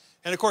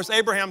 And of course,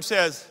 Abraham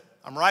says,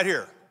 I'm right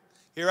here.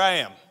 Here I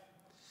am.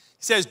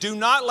 He says, do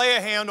not lay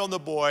a hand on the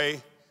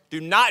boy.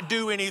 Do not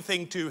do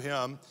anything to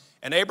him.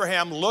 And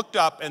Abraham looked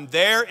up, and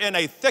there in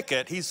a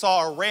thicket, he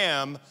saw a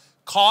ram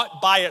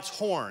caught by its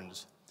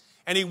horns.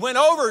 And he went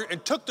over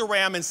and took the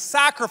ram and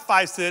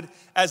sacrificed it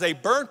as a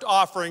burnt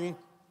offering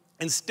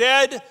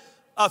instead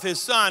of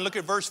his son. Look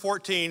at verse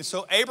 14.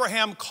 So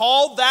Abraham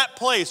called that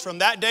place from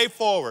that day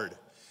forward.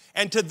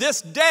 And to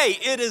this day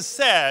it is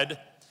said,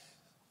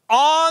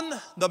 on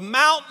the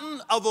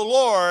mountain of the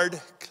Lord,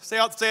 say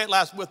it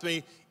last with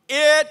me,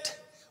 it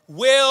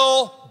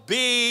will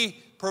be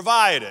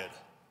provided.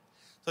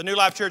 So New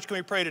Life Church, can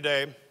we pray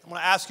today? I'm going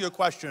to ask you a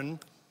question, and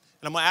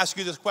I'm going to ask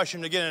you this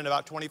question again in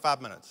about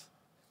 25 minutes.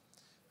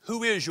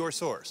 Who is your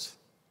source?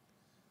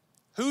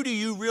 Who do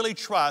you really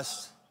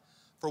trust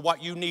for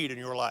what you need in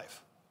your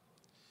life?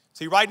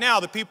 See, right now,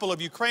 the people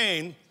of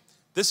Ukraine,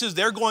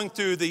 they're going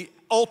through the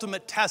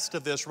ultimate test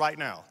of this right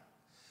now.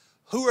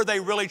 Who are they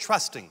really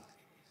trusting?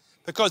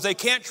 Because they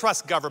can't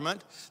trust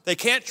government. They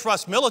can't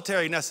trust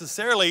military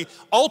necessarily.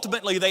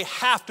 Ultimately, they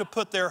have to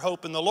put their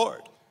hope in the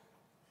Lord.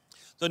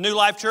 The New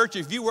Life Church,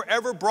 if you were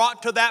ever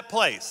brought to that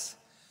place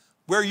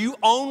where you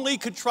only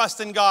could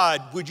trust in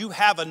God, would you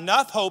have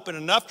enough hope and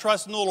enough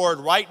trust in the Lord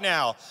right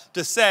now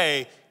to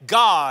say,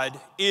 God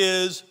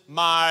is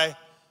my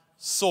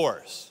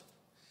source?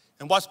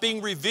 And what's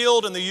being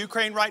revealed in the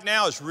Ukraine right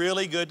now is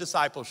really good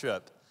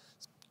discipleship.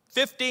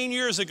 15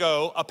 years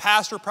ago, a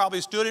pastor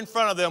probably stood in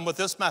front of them with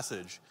this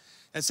message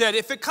and said,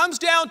 if it comes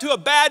down to a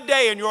bad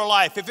day in your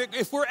life,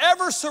 if we're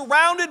ever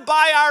surrounded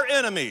by our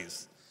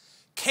enemies,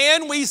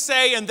 can we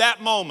say in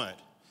that moment,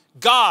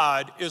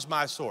 God is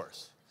my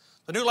source?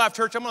 The New Life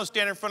Church, I'm going to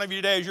stand in front of you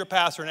today as your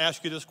pastor and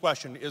ask you this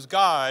question. Is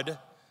God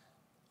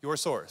your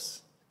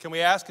source? Can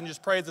we ask and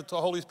just pray that the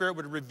Holy Spirit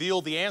would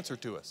reveal the answer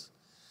to us?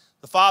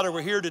 The Father,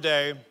 we're here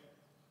today,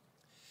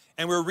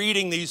 and we're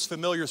reading these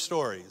familiar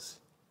stories.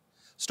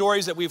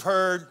 Stories that we've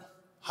heard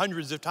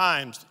hundreds of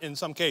times in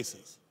some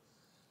cases.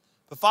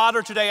 But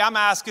Father, today I'm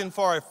asking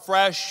for a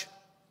fresh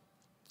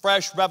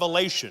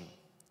revelation.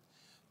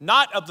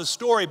 Not of the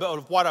story, but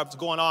of what's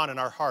going on in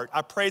our heart.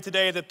 I pray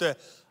today that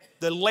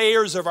the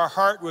layers of our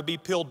heart would be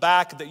peeled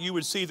back, that you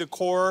would see the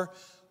core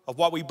of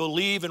what we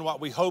believe and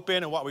what we hope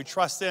in and what we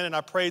trust in. And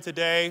I pray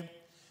today,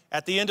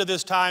 at the end of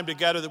this time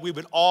together, that we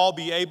would all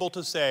be able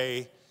to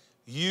say,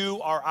 you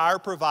are our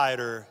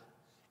provider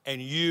and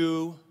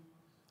you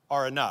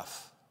are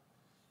enough.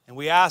 And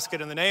we ask it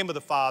in the name of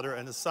the Father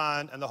and the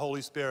Son and the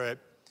Holy Spirit.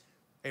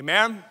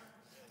 Amen.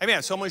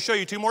 Amen. So I'm going to show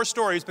you two more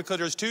stories because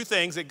there's two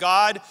things that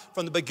God,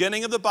 from the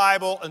beginning of the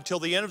Bible until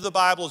the end of the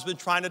Bible, has been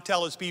trying to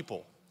tell his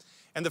people.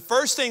 And the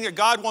first thing that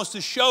God wants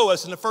to show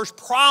us, and the first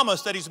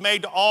promise that he's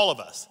made to all of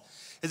us,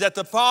 is that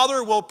the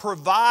Father will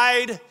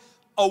provide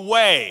a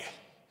way.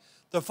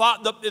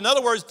 In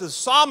other words, the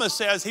psalmist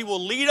says he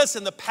will lead us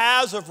in the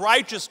paths of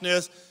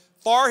righteousness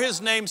for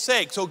his name's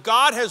sake. So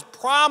God has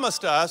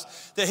promised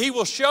us that he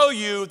will show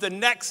you the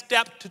next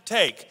step to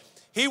take.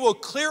 He will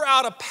clear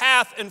out a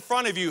path in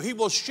front of you. He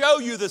will show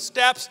you the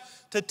steps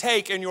to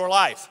take in your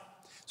life.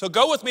 So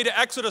go with me to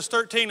Exodus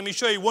 13. Let me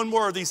show you one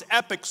more of these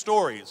epic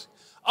stories.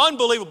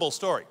 Unbelievable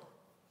story.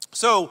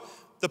 So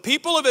the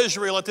people of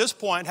Israel at this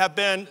point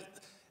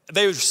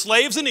they were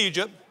slaves in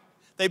Egypt.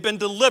 They've been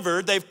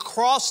delivered. They've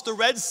crossed the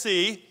Red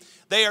Sea.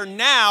 They are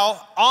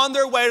now on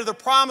their way to the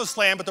promised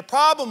land. But the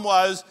problem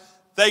was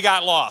they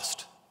got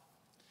lost.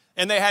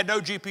 And they had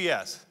no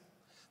GPS.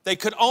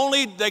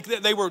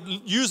 They were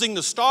using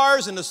the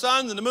stars and the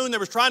sun and the moon. They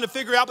were trying to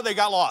figure out, but they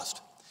got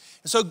lost.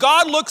 And so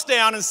God looks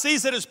down and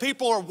sees that his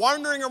people are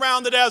wandering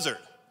around the desert.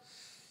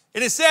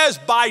 And it says,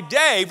 by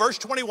day, verse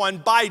 21,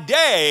 by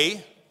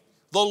day,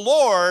 the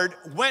Lord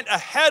went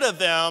ahead of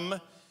them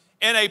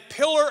in a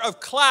pillar of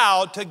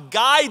cloud to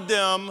guide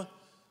them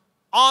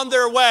on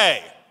their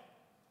way.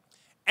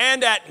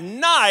 And at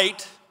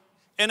night,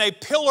 in a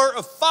pillar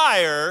of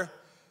fire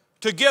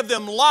to give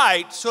them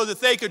light so that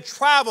they could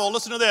travel,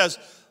 listen to this,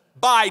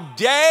 by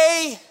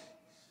day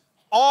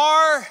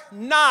or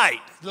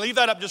night. Leave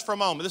that up just for a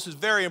moment. This is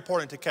very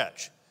important to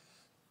catch.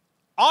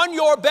 On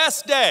your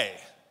best day,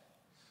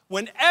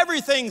 when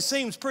everything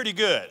seems pretty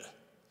good,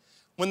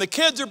 when the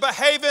kids are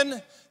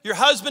behaving, your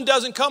husband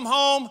doesn't come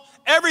home,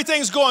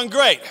 everything's going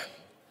great.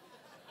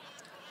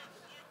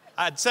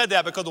 I said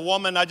that because the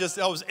woman, I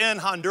was in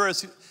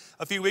Honduras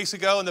a few weeks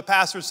ago, and the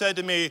pastor said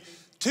to me,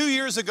 2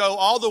 years ago,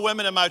 all the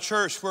women in my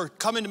church were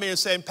coming to me and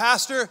saying,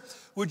 Pastor,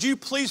 would you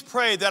please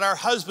pray that our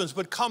husbands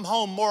would come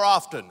home more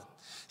often?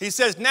 He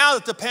says, now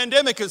that the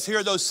pandemic is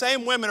here, those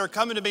same women are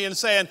coming to me and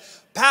saying,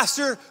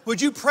 Pastor,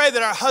 would you pray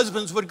that our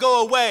husbands would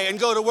go away and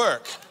go to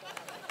work?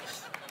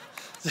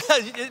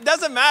 It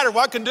doesn't matter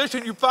what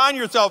condition you find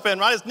yourself in,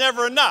 right? It's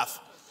never enough.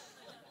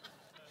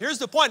 Here's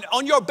the point.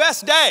 On your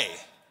best day,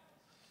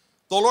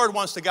 the Lord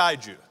wants to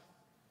guide you.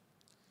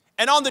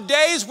 And on the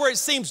days where it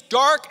seems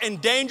dark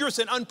and dangerous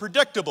and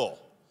unpredictable,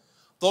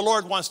 the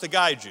Lord wants to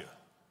guide you.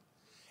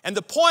 And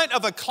the point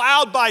of a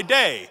cloud by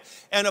day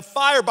and a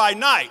fire by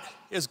night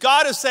is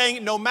God is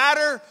saying, no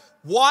matter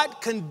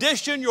what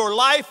condition your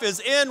life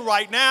is in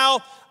right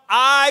now,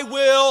 I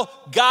will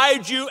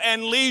guide you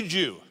and lead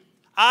you.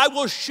 I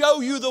will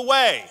show you the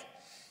way.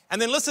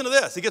 And then listen to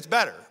this, it gets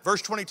better.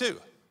 Verse 22.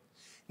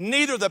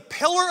 Neither the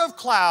pillar of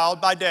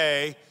cloud by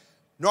day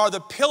nor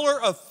the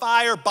pillar of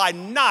fire by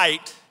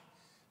night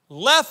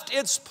left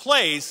its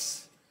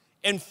place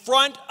in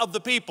front of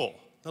the people.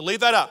 Now leave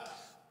that up.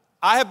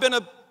 I have been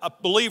a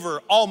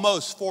believer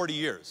almost 40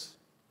 years.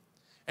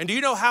 And do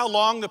you know how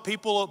long the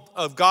people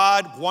of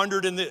God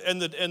wandered in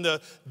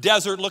the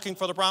desert looking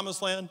for the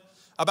promised land?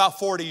 About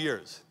 40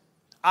 years.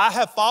 I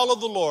have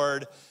followed the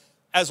Lord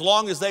as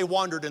long as they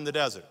wandered in the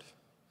desert.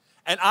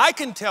 And I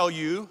can tell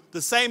you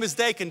the same as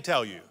they can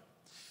tell you.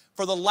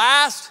 For the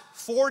last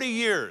 40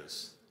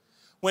 years,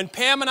 when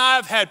Pam and I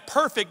have had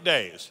perfect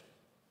days,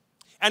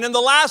 and in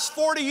the last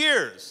 40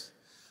 years,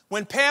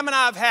 when Pam and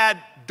I have had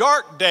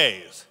dark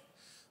days,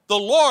 the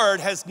Lord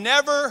has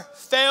never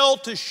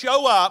failed to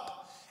show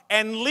up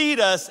and lead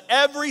us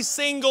every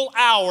single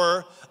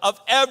hour of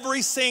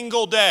every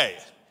single day.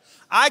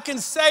 I can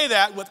say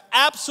that with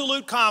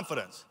absolute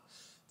confidence.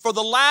 For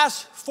the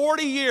last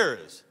 40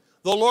 years,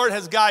 the Lord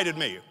has guided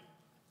me.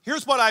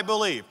 Here's what I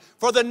believe.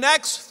 For the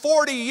next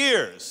 40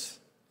 years,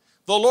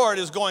 the Lord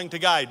is going to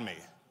guide me.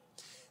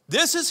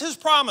 This is his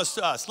promise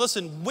to us.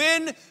 Listen,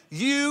 when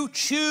you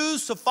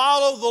choose to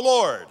follow the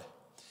Lord,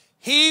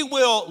 he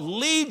will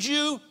lead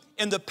you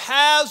in the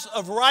paths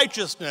of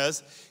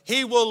righteousness.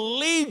 He will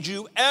lead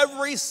you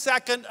every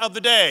second of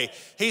the day.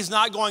 He's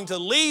not going to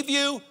leave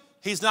you.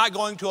 He's not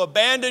going to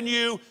abandon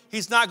you.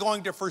 He's not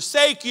going to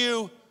forsake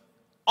you.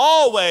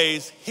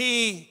 Always,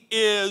 he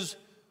is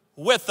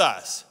with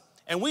us.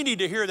 And we need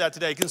to hear that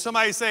today. Can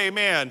somebody say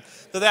amen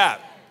to that?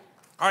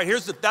 All right,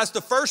 that's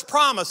the first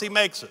promise he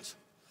makes us.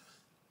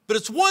 But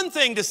it's one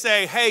thing to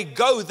say, hey,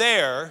 go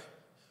there,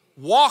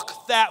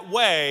 walk that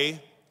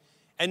way,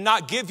 and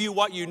not give you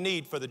what you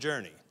need for the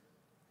journey.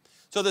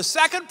 So the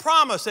second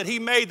promise that he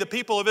made the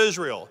people of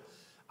Israel,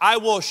 I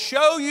will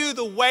show you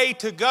the way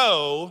to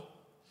go,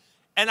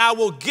 and I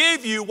will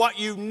give you what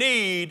you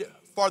need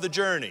for the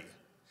journey.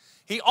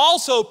 He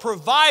also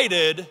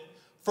provided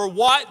for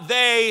what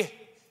they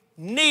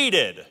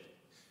needed,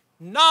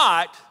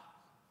 not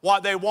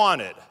what they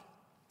wanted.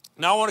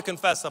 Now I want to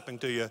confess something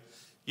to you.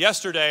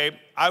 Yesterday,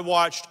 I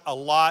watched a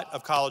lot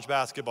of college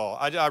basketball.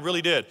 I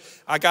really did.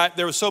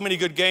 There were so many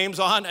good games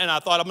on, and I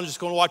thought I'm just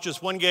going to watch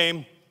this one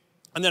game,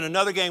 and then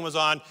another game was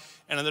on,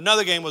 and then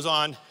another game was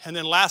on, and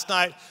then last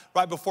night,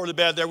 right before the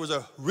bed, there was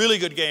a really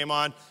good game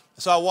on,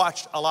 so I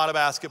watched a lot of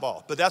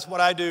basketball. But that's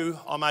what I do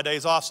on my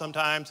days off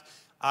sometimes.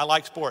 I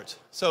like sports.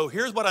 So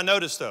here's what I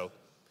noticed, though.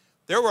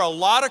 There were a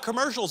lot of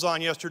commercials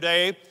on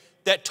yesterday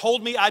that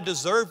told me I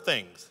deserved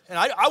things. And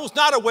I was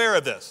not aware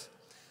of this.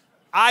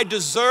 I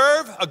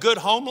deserve a good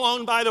home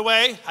loan, by the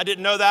way. I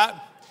didn't know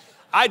that.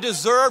 I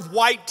deserve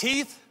white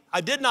teeth.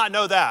 I did not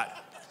know that.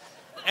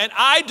 And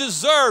I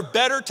deserve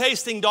better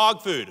tasting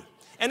dog food.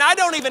 And I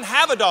don't even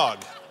have a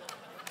dog,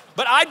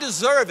 but I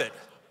deserve it.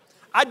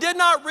 I did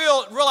not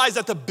realize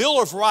that the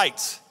Bill of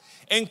Rights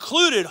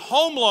included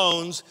home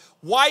loans,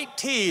 white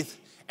teeth,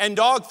 and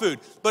dog food.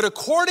 But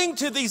according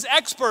to these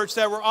experts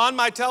that were on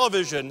my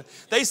television,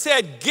 they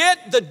said,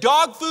 get the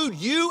dog food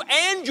you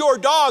and your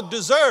dog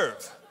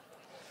deserve.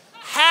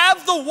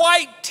 Have the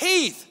white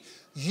teeth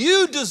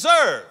you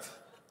deserve.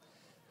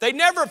 They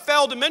never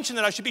failed to mention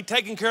that I should be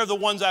taking care of the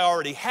ones I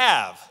already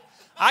have.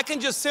 I can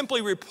just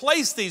simply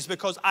replace these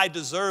because I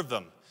deserve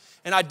them.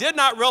 And I did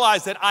not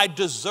realize that I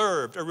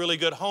deserved a really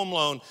good home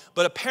loan,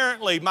 but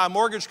apparently my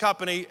mortgage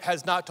company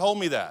has not told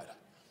me that.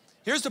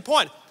 Here's the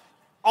point.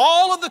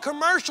 All of the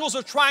commercials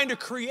are trying to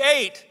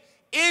create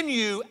in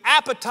you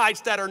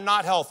appetites that are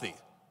not healthy.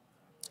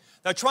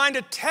 They're trying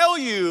to tell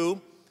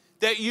you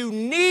that you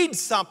need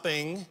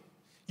something,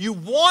 you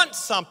want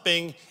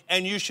something,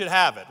 and you should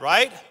have it,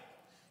 right?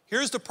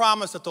 Here's the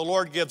promise that the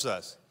Lord gives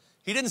us.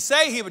 He didn't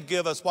say he would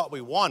give us what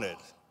we wanted.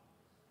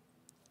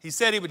 He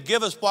said he would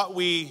give us what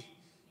we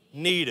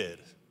needed.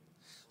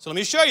 So let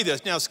me show you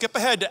this. Now skip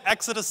ahead to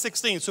Exodus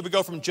 16. So we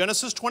go from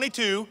Genesis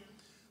 22.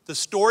 The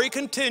story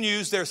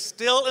continues. They're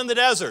still in the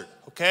desert,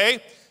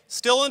 okay?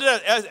 Still in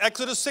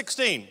Exodus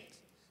 16.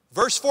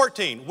 Verse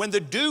 14. When the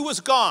dew was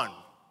gone,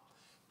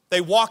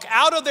 they walk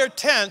out of their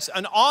tents,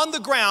 and on the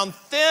ground,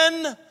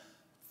 thin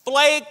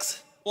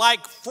flakes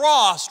like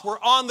frost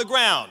were on the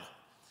ground.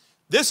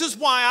 This is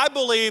why I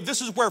believe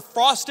this is where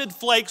frosted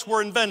flakes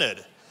were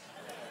invented.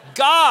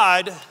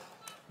 God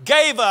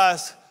gave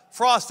us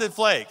frosted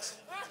flakes.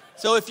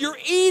 So if you're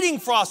eating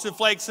frosted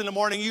flakes in the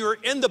morning, you're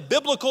in the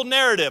biblical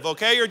narrative,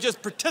 okay? You're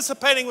just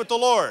participating with the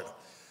Lord.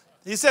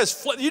 He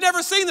says, you've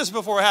never seen this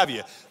before, have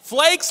you?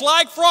 Flakes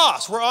like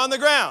frost were on the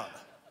ground.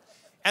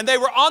 And they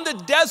were on the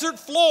desert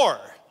floor.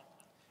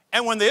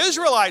 And when the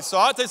Israelites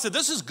saw it, they said,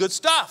 this is good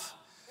stuff.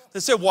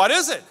 They said, what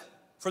is it?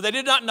 For they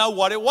did not know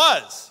what it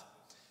was.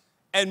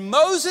 And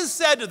Moses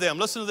said to them,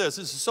 listen to this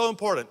is so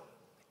important.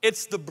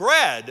 It's the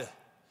bread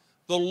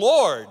the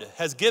Lord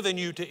has given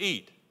you to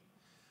eat.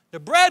 The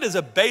bread is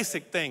a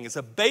basic thing. It's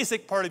a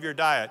basic part of your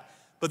diet.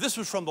 But this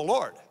was from the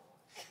Lord.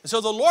 And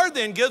so the Lord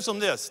then gives them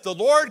this. The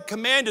Lord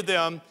commanded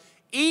them,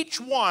 each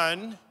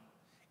one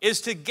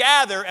is to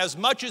gather as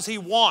much as he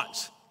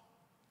wants.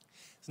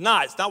 It's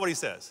not what he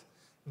says.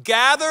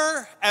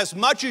 Gather as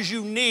much as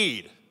you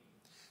need.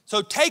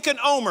 So take an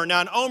omer.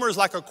 Now an omer is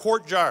like a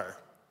quart jar.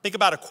 Think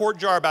about a quart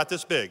jar about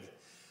this big.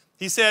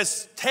 He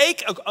says,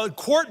 take a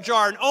quart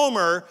jar, an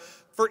omer,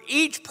 for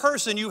each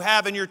person you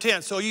have in your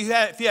tent. So if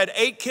you had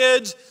 8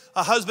 kids,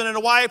 a husband and a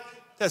wife,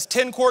 that's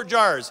 10 quart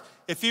jars.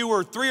 If you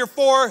were 3 or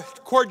 4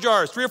 quart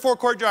jars, 3 or 4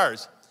 quart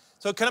jars.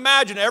 So you can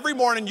imagine every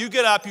morning you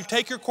get up, you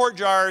take your quart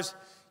jars,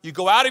 you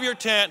go out of your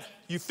tent,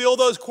 you fill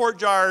those quart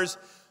jars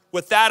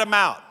with that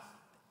amount.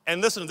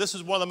 And listen, this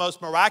is one of the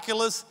most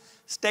miraculous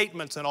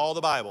statements in all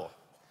the Bible.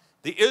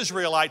 The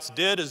Israelites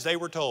did as they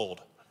were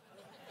told.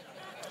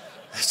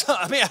 So,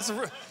 I mean,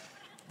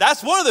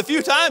 that's one of the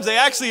few times they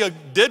actually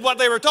did what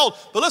they were told.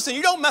 But listen,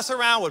 you don't mess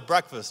around with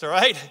breakfast, all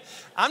right?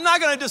 I'm not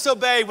going to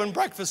disobey when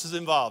breakfast is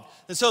involved.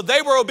 And so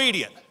they were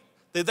obedient.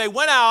 They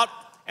went out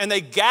and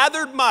they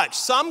gathered much.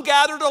 Some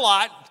gathered a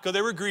lot because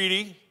they were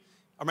greedy,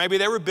 or maybe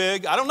they were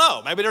big. I don't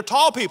know. Maybe they're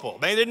tall people.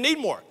 Maybe they didn't need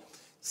more.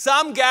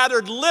 Some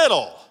gathered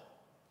little.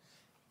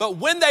 But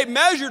when they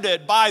measured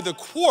it by the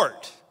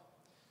quart,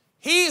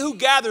 he who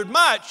gathered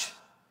much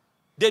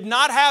did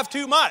not have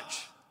too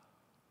much.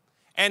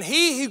 And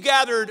he who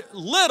gathered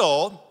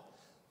little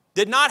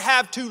did not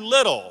have too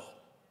little.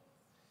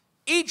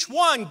 Each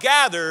one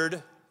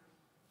gathered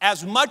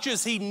as much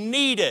as he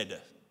needed.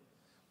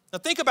 Now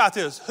think about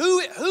this. Who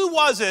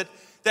was it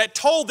that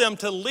told them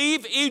to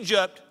leave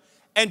Egypt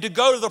and to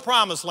go to the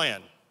promised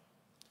land?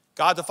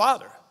 God the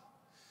Father.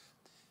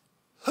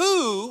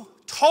 Who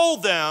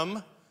told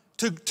them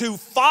to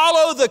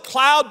follow the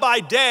cloud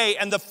by day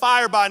and the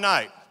fire by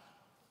night?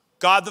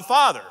 God the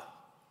Father.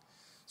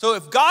 So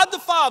if God the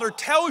Father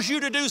tells you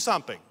to do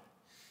something,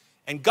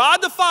 and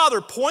God the Father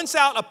points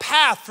out a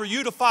path for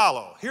you to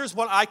follow, here's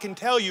what I can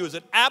tell you is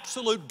an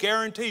absolute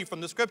guarantee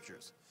from the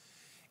scriptures.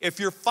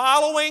 If you're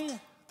following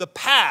the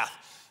path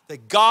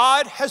that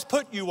God has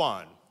put you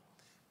on,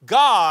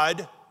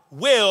 God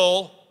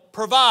will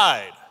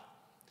provide.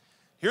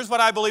 Here's what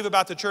I believe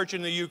about the church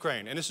in the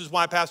Ukraine, and this is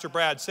why Pastor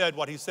Brad said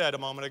what he said a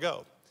moment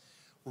ago.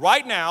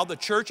 Right now, the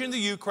church in the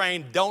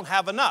Ukraine don't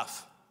have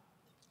enough.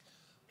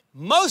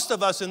 Most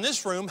of us in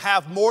this room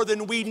have more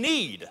than we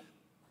need.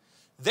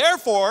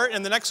 Therefore,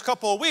 in the next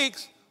couple of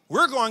weeks,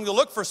 we're going to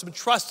look for some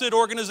trusted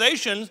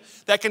organizations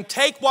that can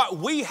take what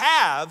we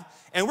have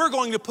and we're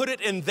going to put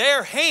it in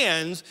their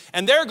hands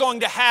and they're going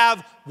to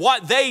have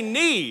what they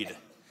need.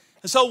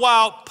 And so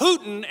while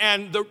Putin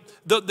and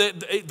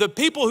the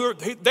people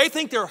they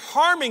think they're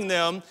harming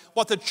them,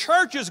 what the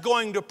church is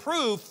going to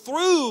prove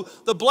through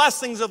the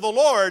blessings of the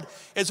Lord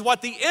is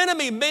what the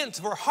enemy meant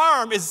for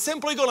harm is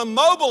simply going to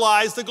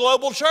mobilize the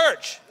global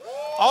church.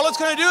 All it's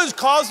going to do is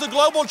cause the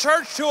global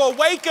church to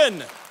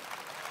awaken.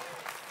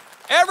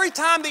 Every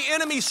time the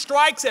enemy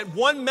strikes at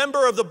one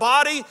member of the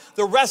body,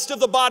 the rest of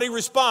the body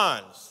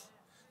responds.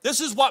 This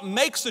is what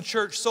makes the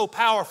church so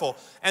powerful.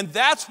 And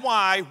that's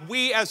why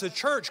we as a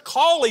church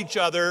call each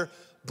other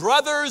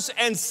brothers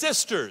and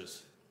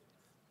sisters.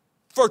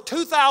 For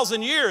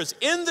 2,000 years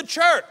in the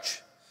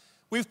church,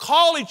 we've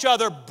called each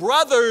other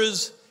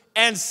brothers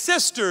and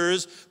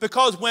sisters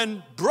because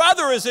when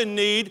brother is in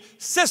need,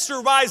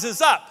 sister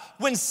rises up.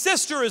 When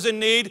sister is in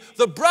need,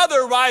 the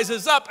brother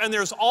rises up, and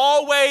there's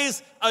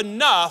always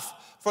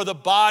enough for the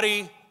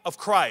body of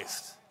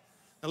Christ.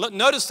 Now look,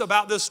 notice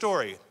about this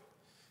story.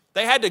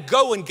 They had to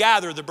go and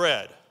gather the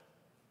bread.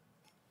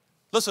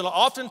 Listen,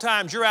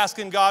 oftentimes you're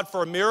asking God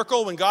for a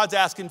miracle when God's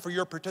asking for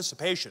your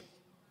participation.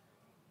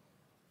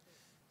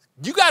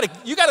 You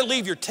gotta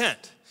leave your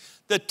tent.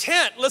 The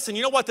tent, listen,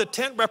 you know what the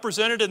tent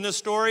represented in this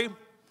story?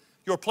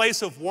 Your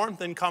place of warmth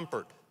and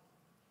comfort.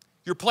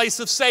 Your place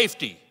of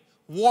safety,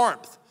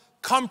 warmth,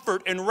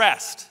 comfort, and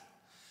rest.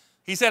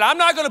 He said, I'm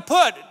not gonna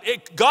put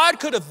it. God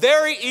could have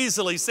very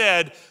easily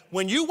said,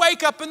 when you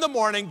wake up in the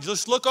morning,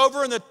 just look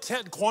over in the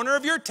corner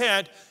of your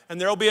tent and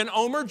there'll be an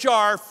Omer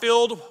jar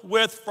filled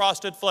with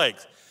frosted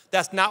flakes.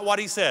 That's not what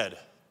he said.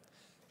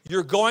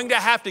 You're going to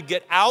have to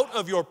get out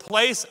of your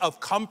place of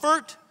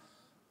comfort,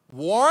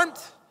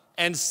 warmth,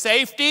 and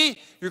safety.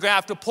 You're gonna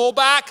have to pull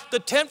back the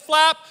tent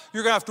flap.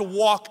 You're gonna have to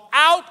walk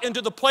out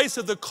into the place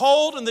of the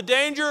cold and the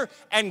danger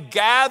and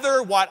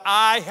gather what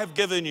I have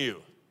given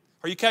you.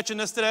 Are you catching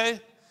this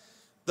today?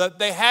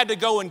 They had to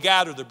go and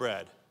gather the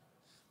bread.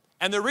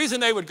 And the reason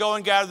they would go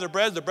and gather the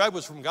bread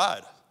was from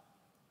God.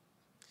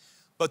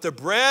 But the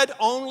bread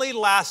only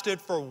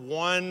lasted for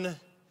one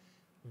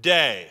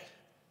day.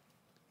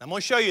 I'm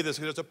going to show you this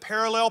because there's a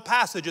parallel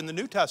passage in the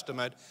New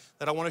Testament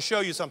that I want to show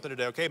you something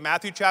today, okay?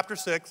 Matthew chapter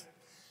 6.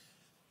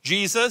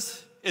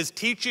 Jesus is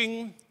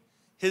teaching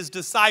his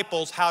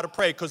disciples how to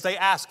pray because they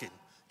ask him,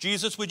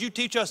 Jesus, would you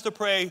teach us to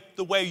pray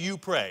the way you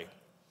pray?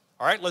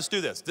 All right, let's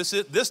do this.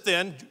 This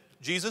then,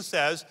 Jesus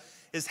says,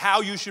 is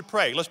how you should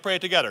pray. Let's pray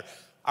it together.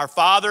 Our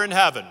Father in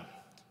heaven,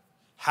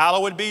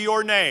 hallowed be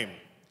your name.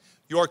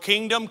 Your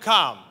kingdom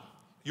come.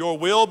 Your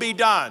will be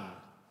done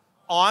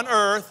on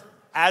earth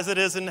as it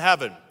is in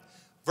heaven.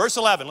 Verse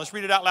 11, let's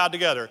read it out loud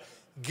together.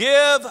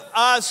 Give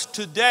us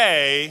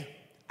today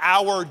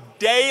our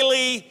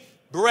daily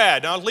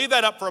bread. Now, I'll leave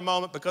that up for a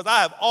moment because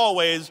I have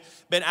always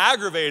been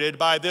aggravated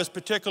by this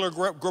particular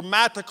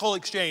grammatical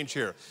exchange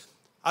here.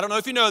 I don't know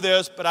if you know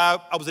this, but I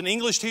was an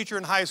English teacher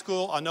in high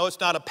school. I know it's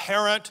not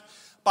apparent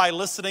by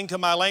listening to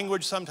my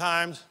language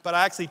sometimes, but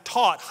I actually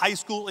taught high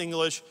school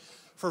English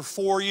for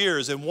 4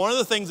 years. And one of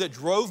the things that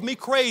drove me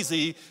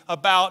crazy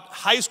about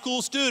high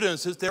school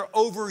students is their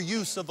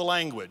overuse of the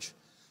language.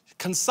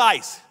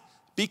 Concise,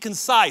 be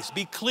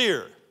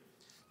clear.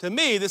 To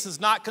me, this is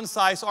not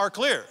concise or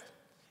clear.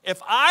 If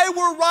I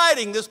were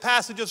writing this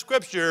passage of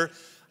scripture,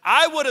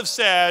 I would have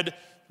said,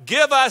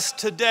 give us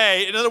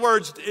today, in other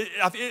words,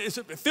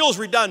 it feels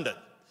redundant.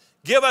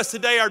 Give us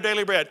today our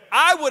daily bread.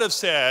 I would have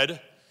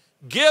said,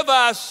 give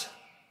us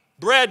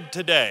bread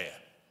today.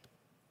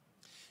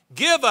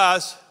 Give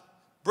us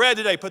bread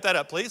today. Put that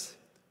up, please.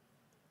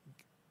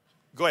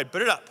 Go ahead,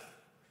 put it up.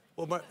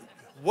 One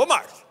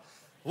more.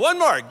 One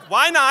more.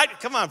 Why not?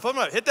 Come on, put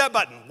them up. Hit that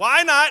button.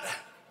 Why not?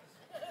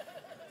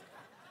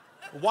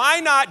 Why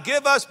not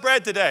give us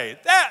bread today?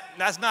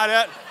 That's not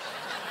it.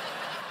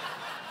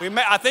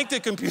 I think the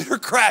computer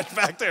crashed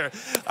back there.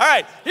 All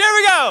right, here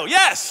we go.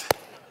 Yes.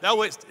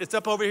 No, it's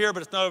up over here,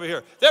 but it's not over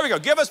here. There we go.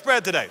 Give us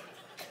bread today.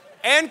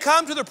 And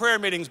come to the prayer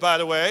meetings, by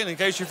the way, in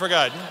case you've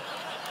forgotten.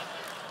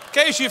 In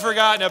case you've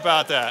forgotten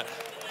about that.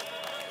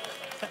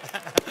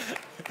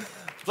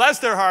 Bless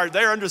their heart.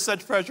 They're under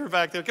such pressure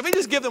back there. Can we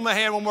just give them a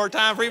hand one more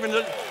time for even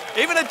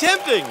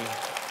attempting?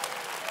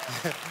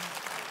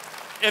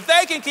 If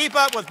they can keep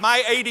up with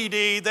my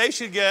ADD, they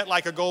should get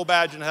like a gold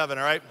badge in heaven,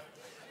 all right?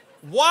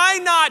 Why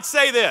not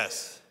say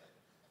this?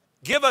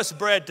 Give us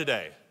bread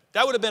today.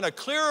 That would have been a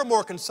clearer,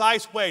 more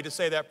concise way to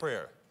say that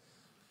prayer.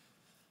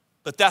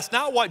 But that's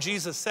not what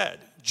Jesus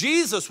said.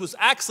 Jesus was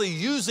actually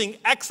using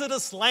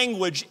Exodus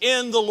language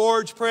in the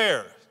Lord's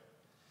Prayer.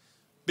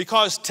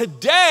 Because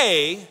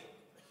today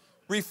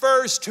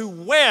refers to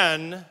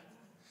when,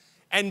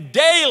 and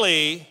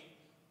daily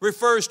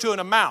refers to an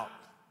amount.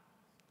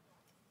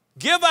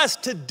 Give us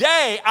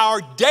today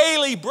our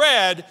daily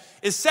bread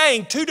is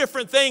saying two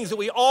different things that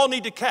we all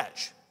need to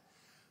catch.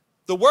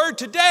 The word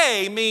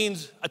today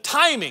means a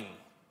timing,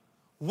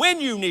 when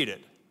you need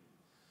it.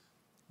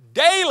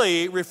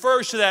 Daily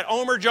refers to that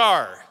Omer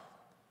jar,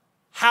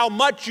 how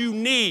much you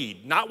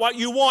need, not what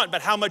you want,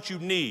 but how much you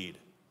need.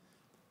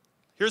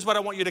 Here's what I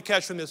want you to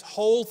catch from this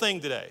whole thing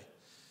today.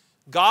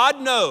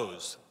 God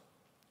knows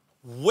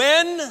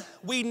when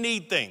we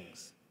need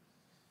things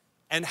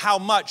and how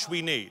much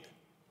we need.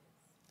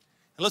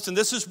 Listen,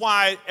 this is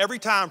why every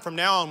time from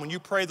now on when you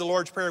pray the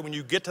Lord's Prayer, when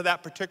you get to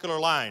that particular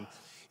line,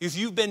 if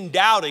you've been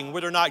doubting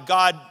whether or not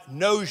God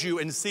knows you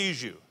and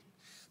sees you,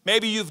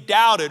 maybe you've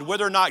doubted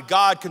whether or not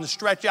God can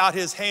stretch out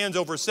his hands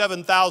over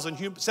 7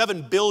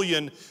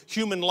 billion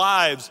human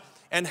lives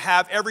and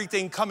have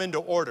everything come into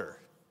order.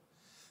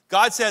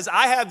 God says,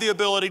 I have the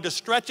ability to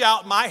stretch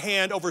out my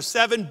hand over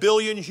 7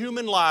 billion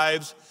human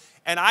lives,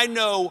 and I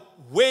know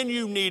when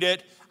you need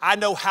it. I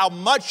know how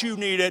much you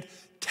need it.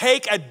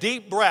 Take a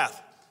deep breath.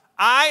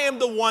 I am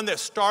the one that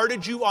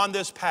started you on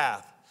this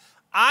path.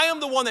 I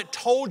am the one that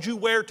told you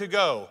where to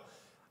go.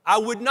 I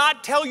would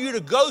not tell you to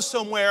go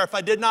somewhere if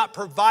I did not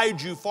provide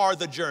you for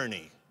the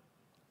journey.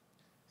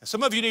 And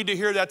some of you need to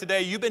hear that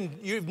today.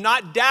 You've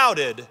not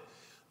doubted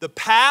the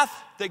path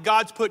that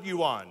God's put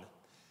you on,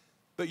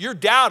 but you're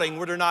doubting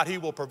whether or not he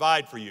will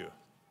provide for you.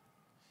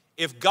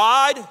 If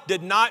God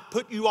did not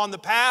put you on the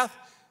path,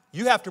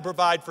 you have to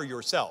provide for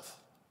yourself.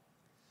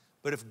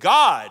 But if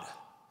God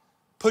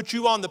put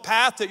you on the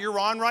path that you're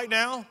on right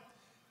now,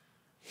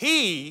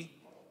 he,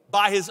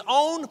 by his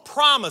own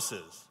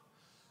promises,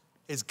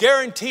 is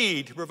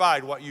guaranteed to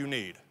provide what you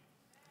need.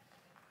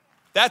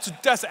 That's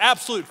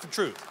absolute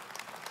truth.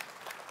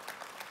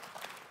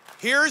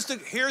 Here's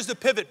the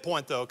pivot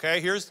point though,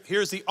 okay?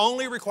 Here's the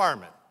only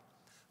requirement.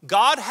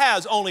 God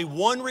has only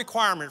one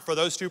requirement for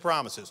those two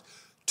promises.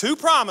 Two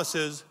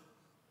promises,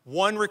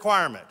 one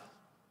requirement.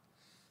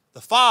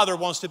 The Father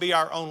wants to be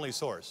our only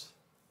source.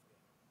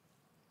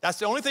 That's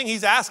the only thing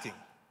he's asking.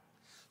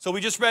 So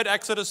we just read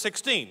Exodus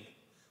 16,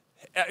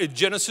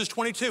 Genesis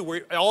 22,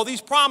 where all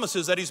these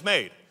promises that he's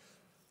made.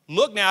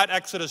 Look now at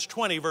Exodus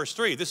 20, verse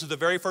 3. This is the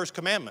very first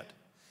commandment.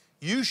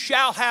 You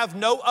shall have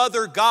no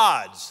other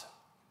gods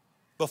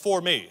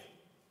before me.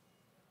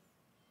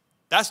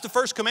 That's the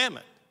first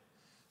commandment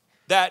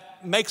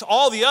that makes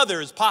all the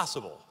others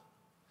possible.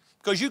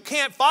 Because you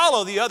can't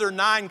follow the other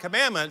 9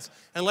 commandments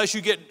unless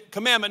you get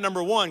commandment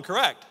number 1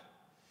 correct.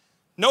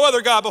 No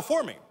other God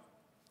before me.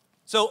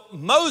 So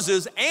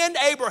Moses and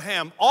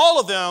Abraham, all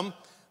of them,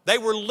 they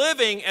were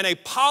living in a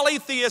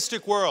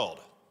polytheistic world.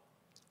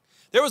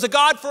 There was a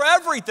God for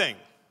everything.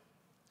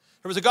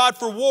 There was a God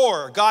for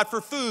war, a God for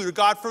food, a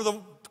God for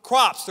the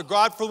crops, a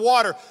God for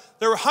water.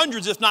 There were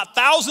hundreds, if not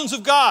thousands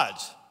of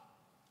gods.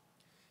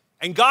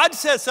 And God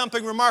says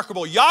something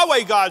remarkable.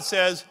 Yahweh God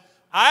says,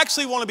 I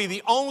actually want to be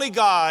the only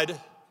God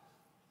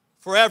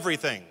for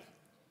everything.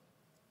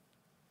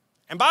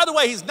 And by the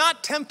way, he's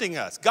not tempting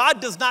us.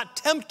 God does not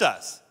tempt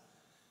us.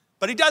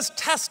 But he does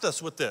test us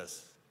with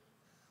this.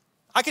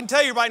 I can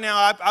tell you right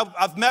now,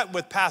 I've met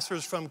with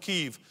pastors from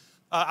Kyiv.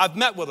 I've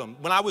met with them.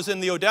 When I was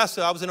in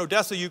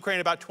Odessa, Ukraine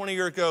about 20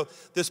 years ago.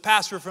 This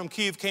pastor from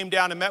Kyiv came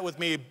down and met with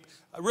me.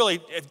 Really,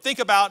 think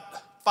about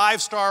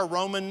 5-star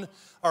Roman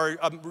or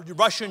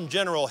Russian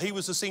general. He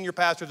was the senior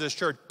pastor of this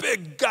church.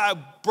 Big guy,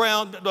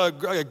 brown,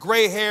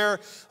 gray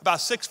hair, about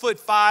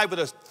 6'5" with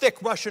a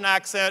thick Russian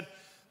accent.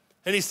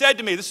 And he said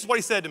to me, this is what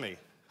he said to me.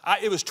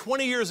 It was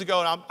 20 years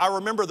ago, and I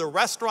remember the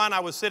restaurant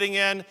I was sitting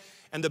in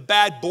and the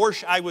bad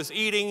borscht I was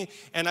eating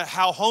and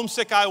how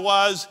homesick I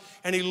was.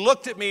 And he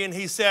looked at me and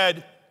he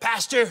said,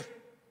 Pastor,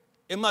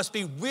 it must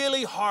be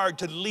really hard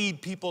to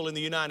lead people in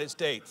the United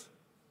States.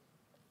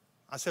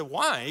 I said,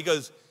 why?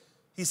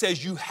 He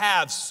says, you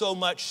have so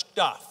much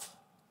stuff.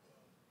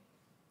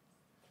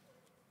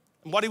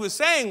 And what he was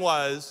saying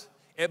was,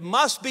 it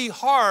must be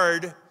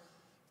hard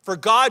for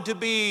God to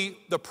be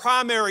the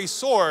primary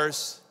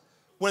source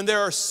when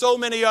there are so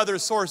many other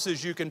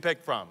sources you can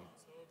pick from.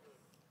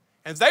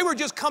 And they were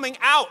just coming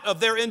out of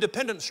their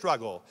independence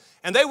struggle.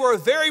 And they were a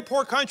very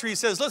poor country. He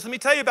says, listen, let me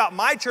tell you about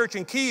my church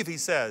in Kyiv, he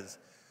says.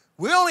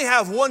 We only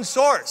have one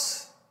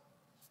source.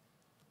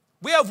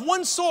 We have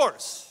one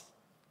source.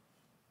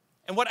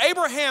 And what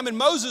Abraham and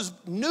Moses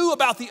knew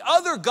about the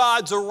other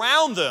gods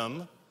around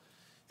them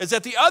is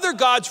that the other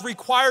gods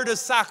required a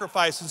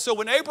sacrifice. And so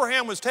when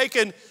Abraham was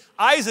taking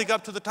Isaac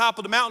up to the top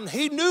of the mountain,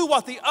 he knew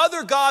what the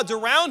other gods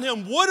around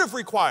him would have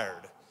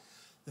required.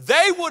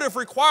 They would have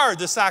required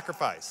the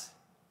sacrifice.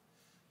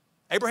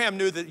 Abraham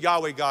knew that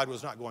Yahweh God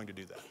was not going to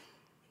do that.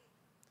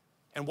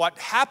 And what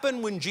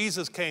happened when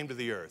Jesus came to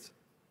the earth?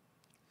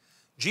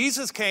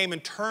 Jesus came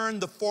and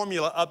turned the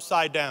formula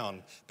upside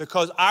down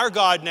because our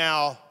God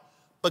now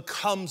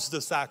becomes the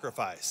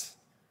sacrifice.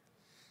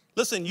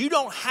 Listen, you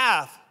don't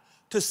have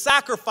to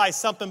sacrifice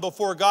something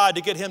before God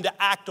to get him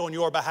to act on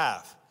your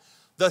behalf.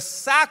 The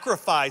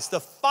sacrifice, the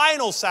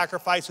final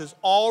sacrifice has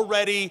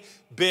already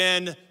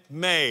been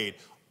made.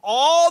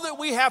 All that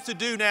we have to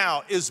do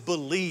now is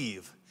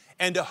believe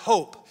and to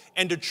hope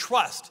and to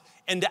trust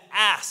and to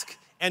ask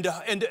and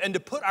to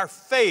put our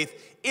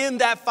faith in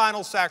that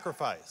final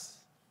sacrifice.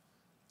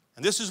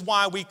 And this is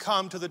why we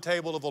come to the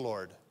table of the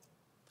Lord.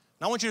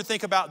 And I want you to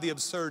think about the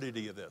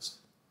absurdity of this.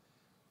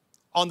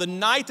 On the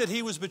night that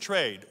he was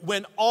betrayed,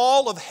 when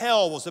all of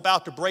hell was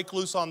about to break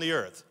loose on the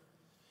earth,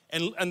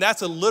 and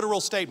that's a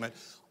literal statement,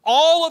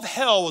 all of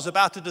hell was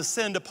about to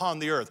descend upon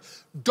the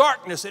earth.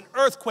 Darkness and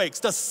earthquakes.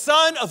 The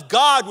Son of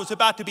God was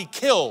about to be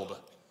killed.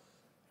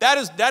 That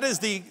is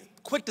the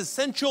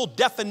quintessential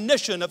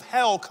definition of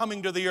hell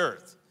coming to the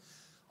earth.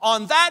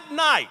 On that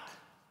night,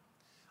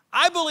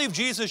 I believe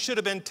Jesus should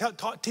have been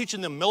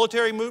teaching them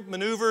military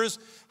maneuvers,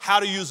 how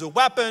to use a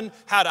weapon,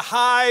 how to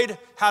hide,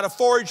 how to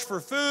forage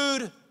for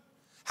food,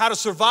 how to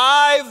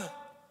survive,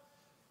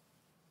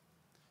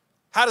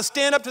 how to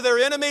stand up to their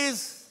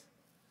enemies.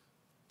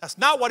 That's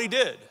not what he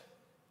did.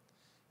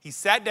 He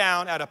sat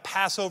down at a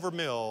Passover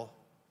meal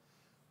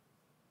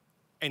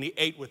and he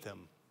ate with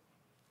them.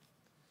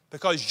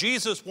 Because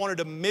Jesus wanted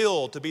a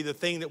meal to be the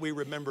thing that we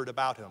remembered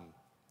about him.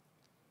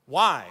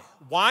 Why?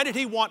 Why did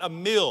he want a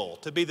meal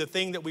to be the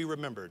thing that we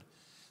remembered?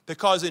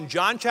 Because in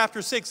John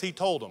chapter 6, he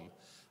told them,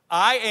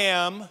 I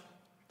am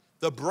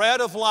the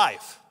bread of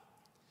life.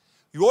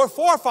 Your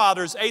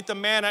forefathers ate the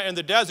manna in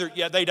the desert,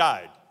 yet they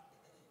died.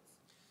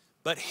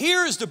 But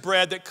here's the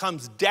bread that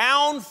comes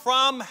down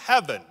from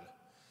heaven,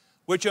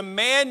 which a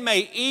man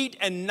may eat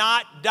and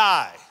not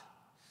die.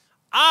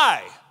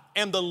 I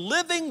am the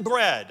living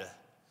bread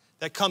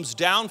that comes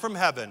down from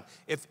heaven.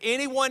 If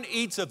anyone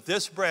eats of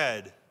this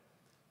bread,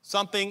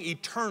 something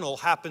eternal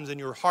happens in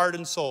your heart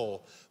and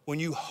soul. When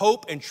you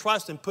hope and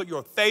trust and put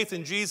your faith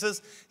in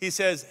Jesus, he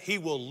says he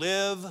will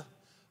live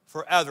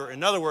forever.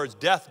 In other words,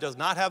 death does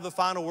not have the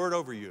final word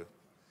over you.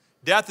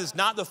 Death is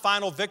not the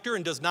final victor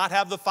and does not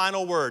have the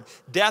final word.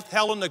 Death,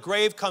 hell, and the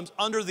grave comes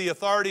under the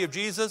authority of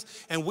Jesus,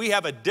 and we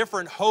have a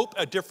different hope,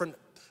 a different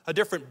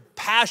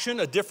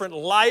passion, a different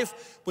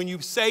life when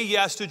you say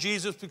yes to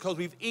Jesus because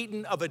we've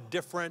eaten of a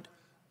different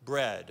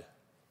bread.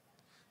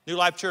 New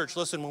Life Church,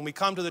 listen, when we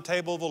come to the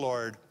table of the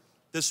Lord,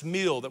 this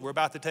meal that we're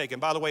about to take,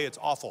 and by the way, it's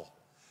awful.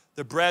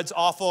 The bread's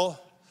awful.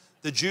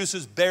 The juice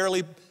is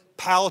barely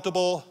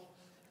palatable.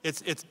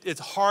 It's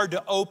hard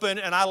to open,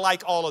 and I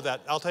like all of that.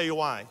 I'll tell you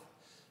why.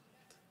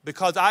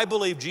 Because I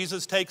believe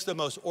Jesus takes the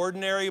most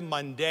ordinary,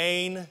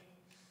 mundane,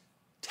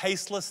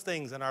 tasteless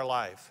things in our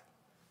life,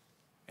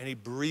 and he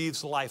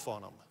breathes life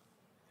on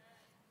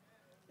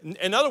them.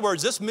 In other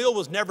words, this meal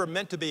was never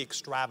meant to be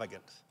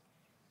extravagant.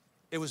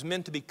 It was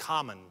meant to be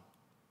common.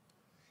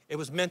 It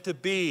was meant to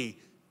be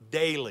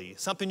daily,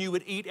 something you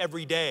would eat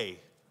every day.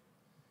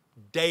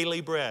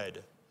 Daily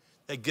bread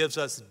that gives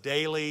us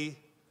daily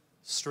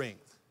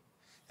strength.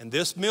 And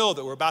this meal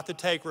that we're about to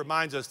take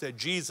reminds us that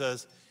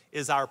Jesus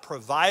is our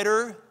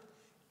provider,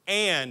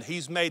 and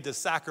he's made the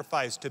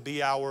sacrifice to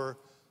be our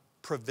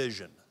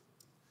provision.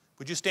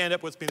 Would you stand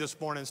up with me this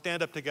morning?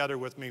 Stand up together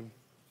with me.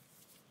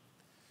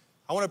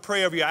 I want to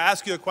pray over you. I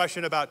asked you a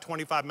question about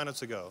 25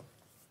 minutes ago.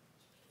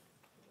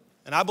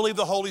 And I believe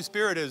the Holy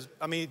Spirit is,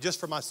 just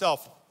for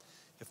myself,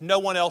 if no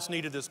one else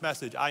needed this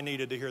message, I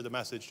needed to hear the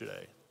message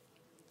today.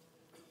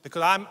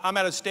 Because I'm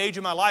at a stage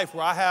in my life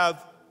where I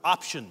have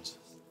options.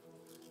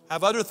 I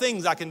have other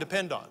things I can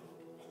depend on.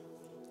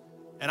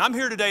 And I'm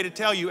here today to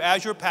tell you,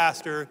 as your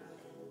pastor,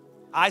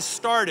 I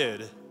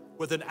started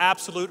with an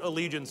absolute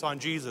allegiance on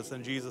Jesus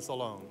and Jesus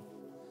alone.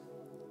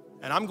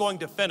 And I'm going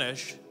to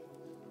finish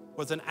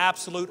with an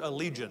absolute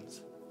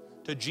allegiance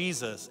to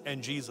Jesus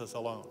and Jesus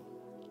alone.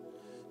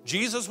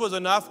 Jesus was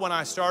enough when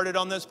I started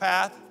on this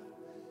path,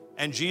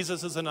 and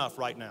Jesus is enough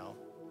right now.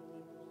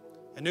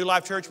 And New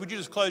Life Church, would you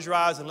just close your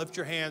eyes and lift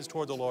your hands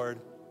toward the Lord?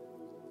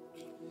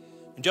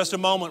 In just a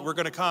moment, we're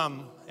going to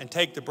come and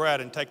take the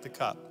bread and take the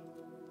cup.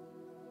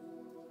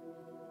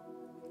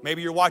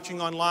 Maybe you're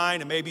watching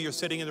online and maybe you're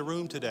sitting in the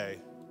room today.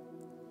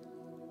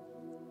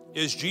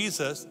 Is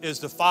Jesus, is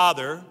the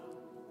Father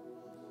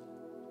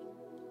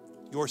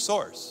your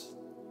source?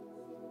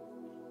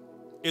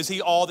 Is he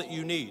all that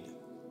you need?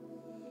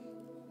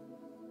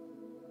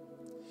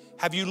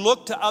 Have you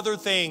looked to other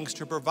things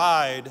to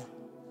provide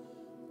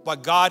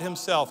what God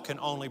himself can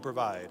only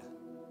provide?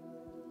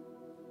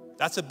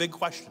 That's a big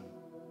question.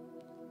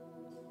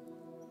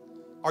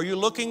 Are you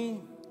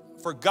looking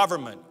for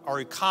government or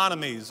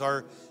economies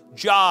or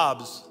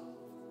jobs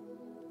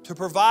to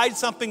provide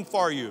something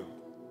for you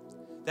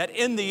that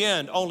in the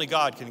end only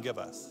God can give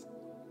us?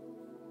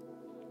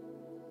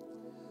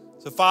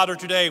 So Father,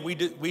 today we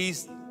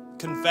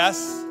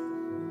confess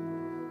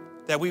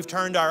that we've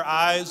turned our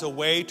eyes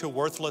away to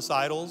worthless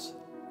idols,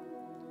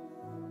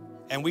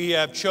 and we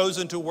have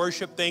chosen to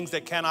worship things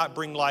that cannot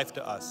bring life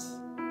to us.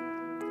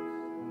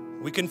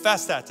 We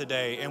confess that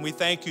today, and we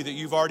thank you that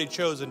you've already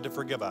chosen to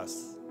forgive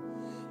us.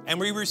 And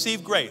we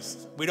receive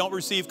grace. We don't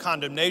receive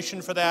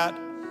condemnation for that.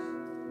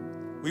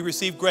 We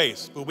receive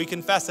grace, but we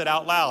confess it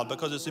out loud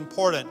because it's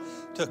important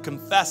to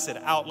confess it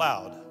out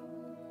loud.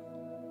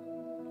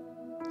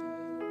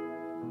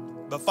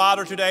 But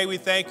Father, today we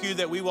thank you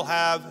that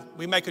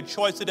we make a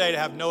choice today to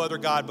have no other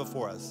God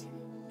before us.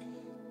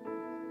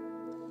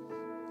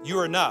 You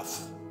are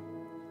enough.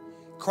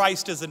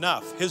 Christ is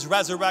enough. His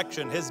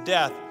resurrection, his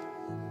death,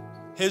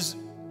 his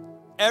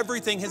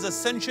everything, his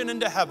ascension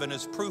into heaven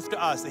is proof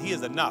to us that he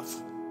is enough.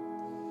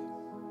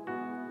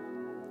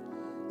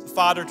 So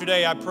Father,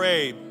 today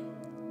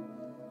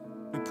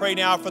we pray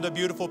now for the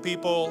beautiful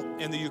people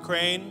in the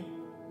Ukraine.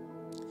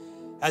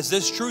 As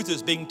this truth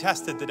is being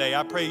tested today,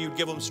 I pray you'd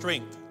give them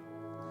strength.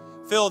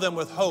 Fill them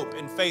with hope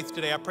and faith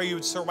today. I pray you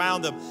would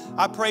surround them.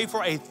 I pray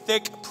for a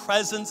thick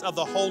presence of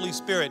the Holy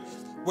Spirit.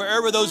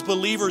 Wherever those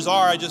believers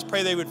are, I just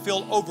pray they would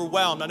feel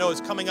overwhelmed. I know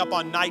it's coming up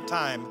on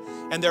nighttime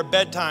and their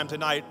bedtime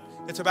tonight.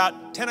 It's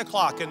about 10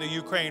 o'clock in the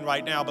Ukraine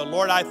right now. But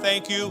Lord, I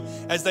thank you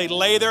as they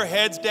lay their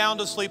heads down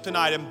to sleep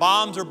tonight and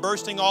bombs are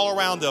bursting all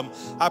around them.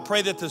 I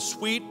pray that the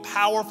sweet,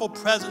 powerful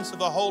presence of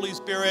the Holy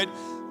Spirit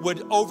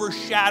would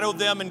overshadow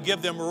them and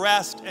give them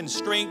rest and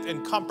strength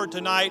and comfort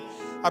tonight.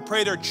 I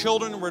pray their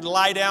children would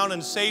lie down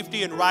in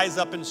safety and rise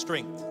up in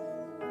strength.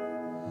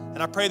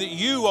 And I pray that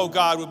you, oh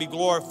God, would be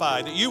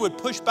glorified, that you would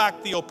push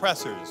back the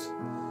oppressors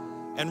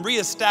and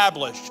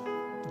reestablish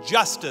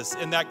justice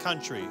in that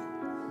country.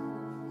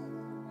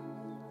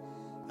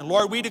 And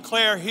Lord, we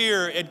declare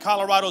here in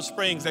Colorado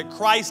Springs that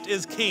Christ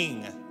is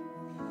King.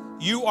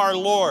 You are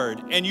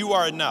Lord, and you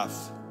are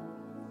enough.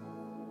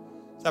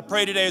 So I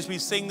pray today as we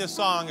sing this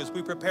song, as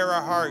we prepare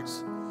our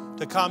hearts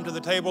to come to the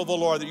table of the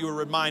Lord, that you will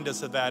remind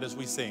us of that as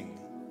we sing.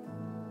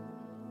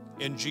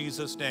 In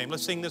Jesus' name.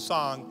 Let's sing this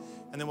song,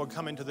 and then we'll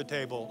come into the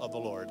table of the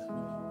Lord.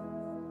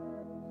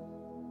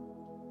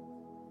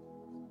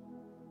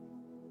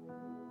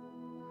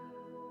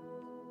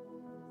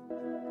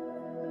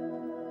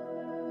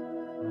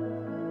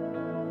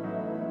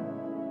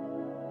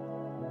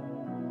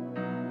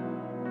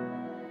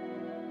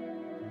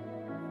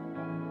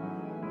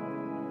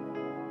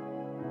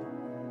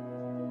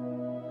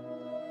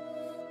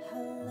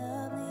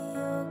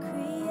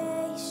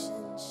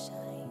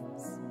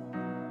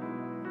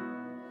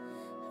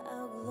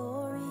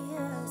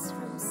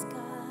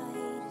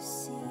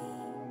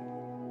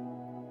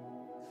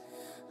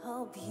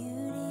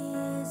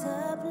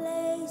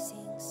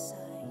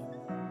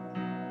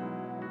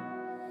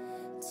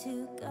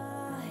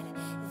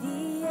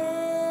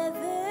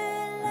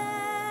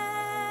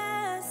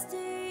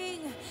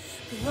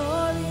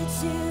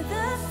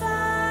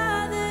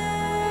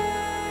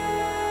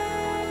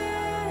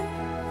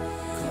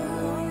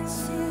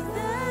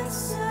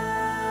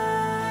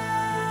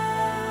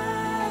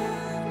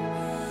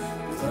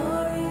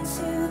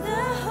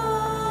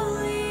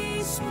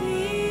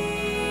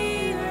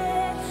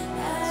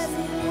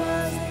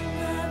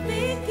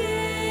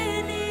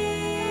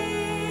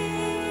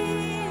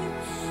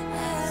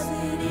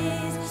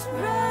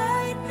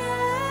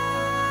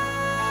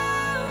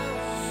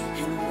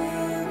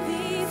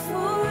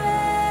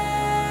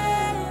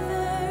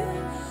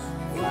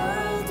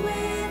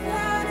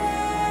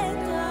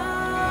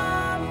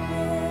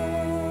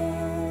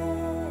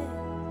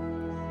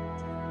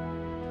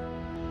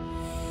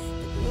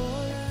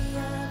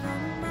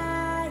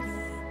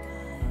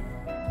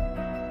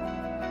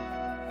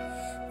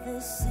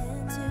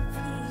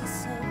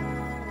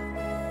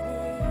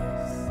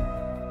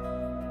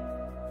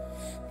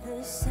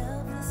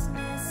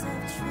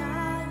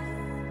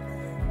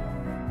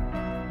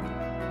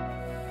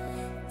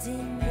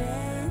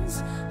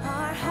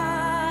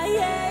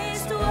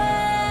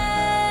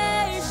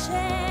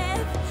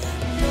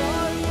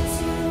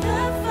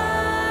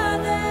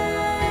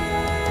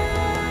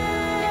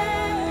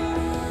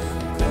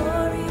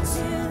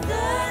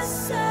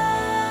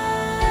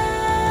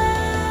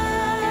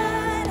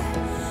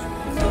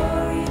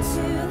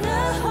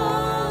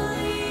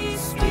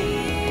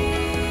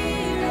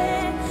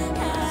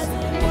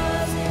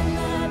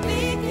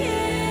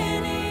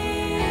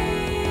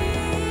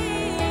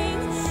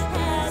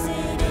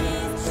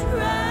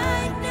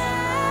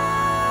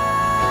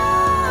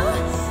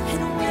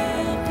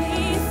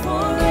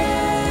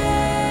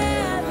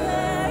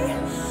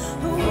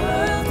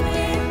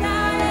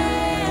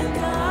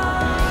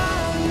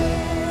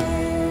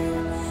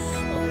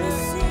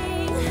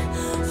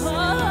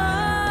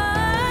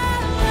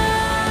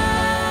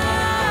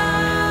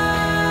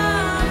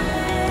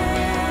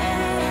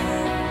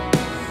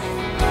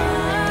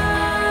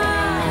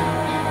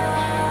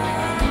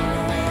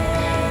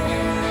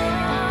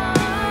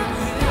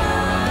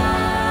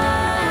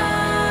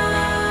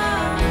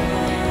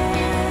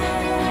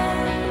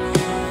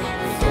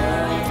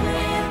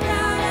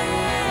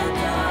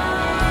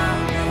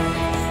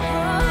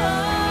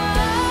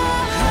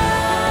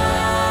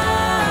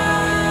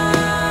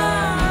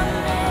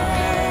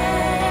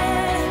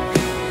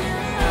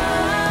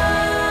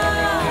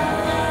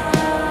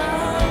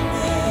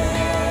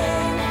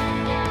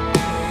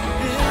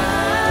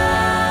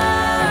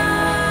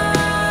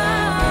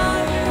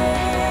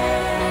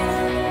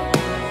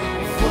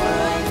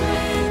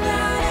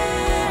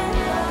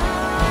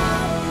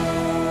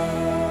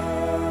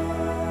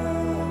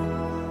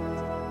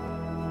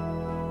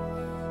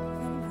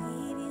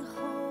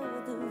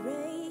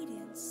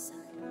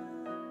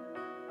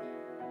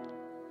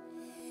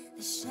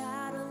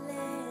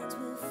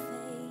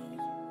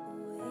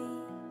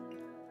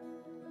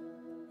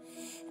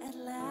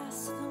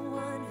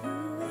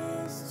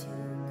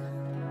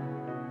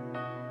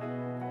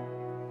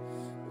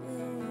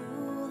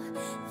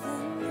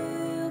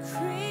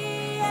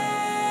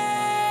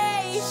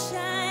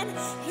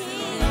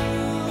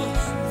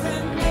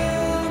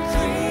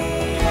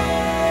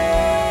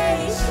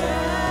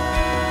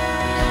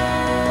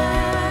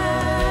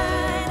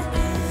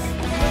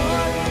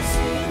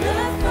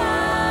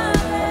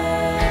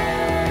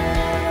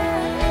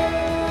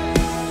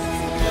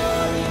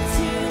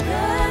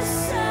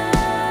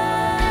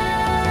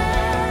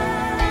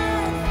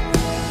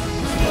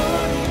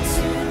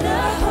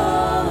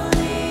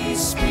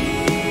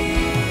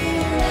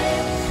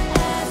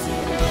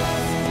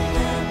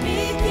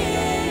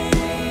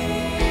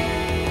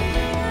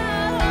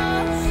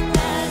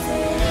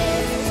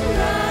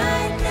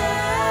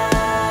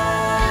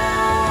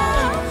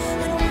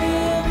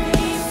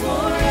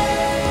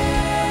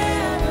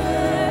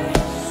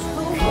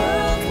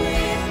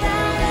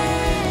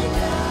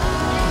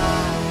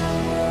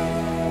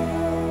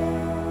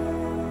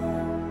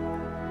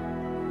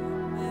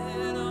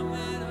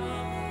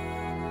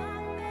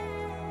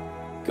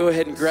 Go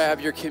ahead and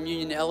grab your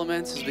communion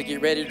elements as we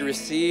get ready to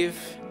receive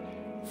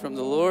from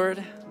the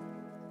Lord.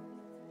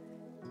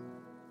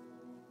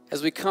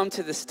 As we come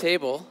to this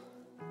table,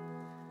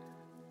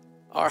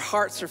 our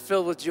hearts are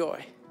filled with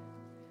joy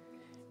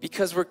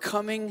because we're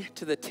coming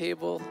to the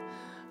table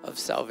of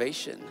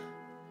salvation,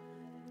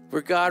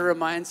 where God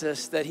reminds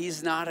us that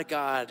he's not a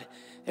God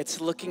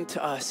that's looking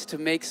to us to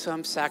make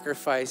some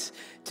sacrifice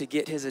to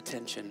get his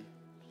attention,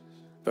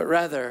 but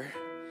rather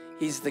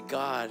he's the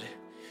God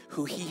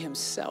who he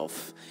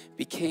himself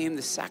became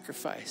the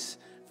sacrifice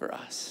for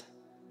us.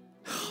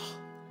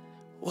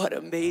 What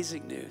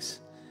amazing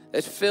news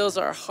that fills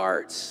our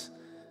hearts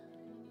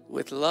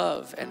with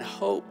love and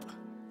hope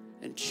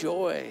and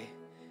joy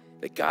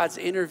that God's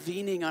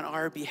intervening on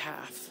our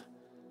behalf.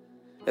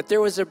 That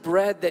there was a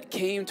bread that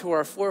came to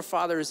our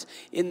forefathers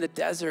in the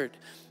desert,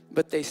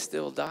 but they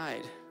still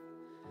died.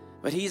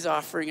 But he's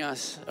offering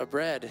us a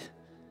bread,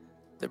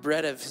 the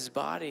bread of his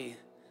body,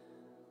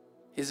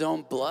 his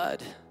own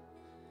blood,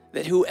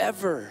 that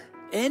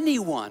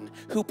anyone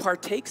who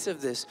partakes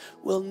of this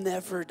will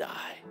never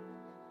die.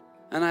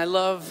 And I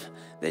love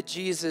that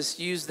Jesus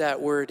used that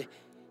word,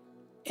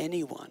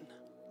 anyone.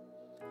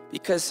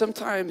 Because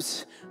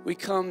sometimes we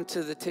come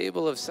to the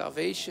table of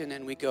salvation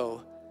and we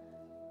go,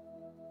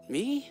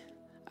 me?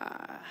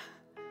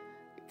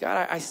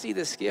 God, I see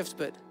this gift,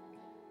 but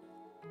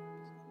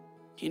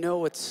you know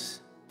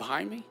what's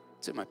behind me?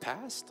 It's in my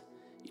past.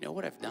 You know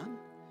what I've done?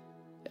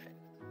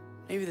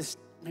 Maybe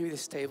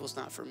this table's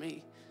not for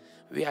me.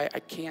 Maybe I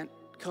can't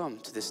come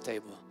to this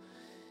table.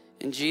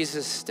 And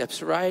Jesus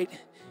steps right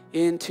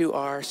into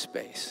our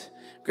space,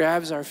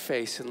 grabs our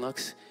face and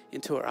looks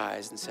into our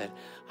eyes and said,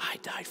 I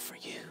died for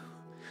you.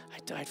 I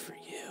died for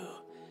you.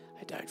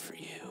 I died for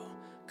you.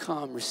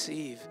 Come,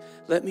 receive.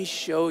 Let me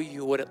show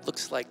you what it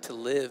looks like to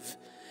live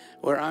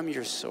where I'm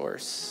your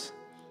source,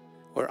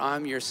 where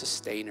I'm your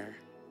sustainer,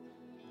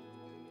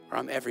 where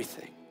I'm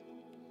everything.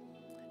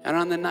 And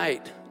on the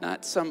night,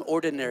 not some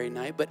ordinary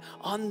night, but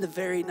on the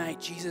very night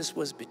Jesus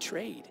was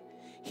betrayed,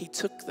 he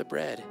took the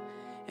bread,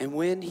 and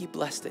when he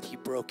blessed it, he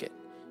broke it.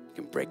 You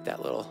can break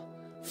that little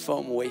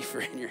foam wafer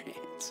in your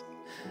hands.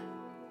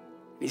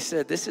 He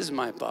said, this is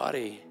my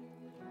body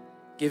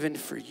given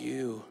for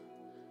you.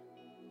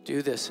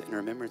 Do this in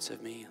remembrance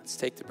of me. Let's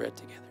take the bread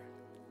together.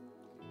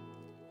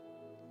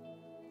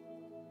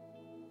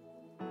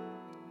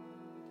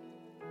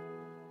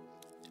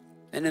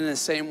 And in the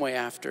same way,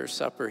 after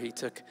supper, he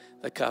took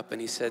the cup and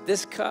he said,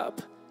 this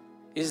cup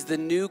is the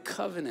new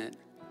covenant,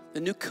 the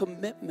new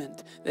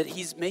commitment that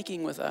he's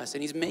making with us.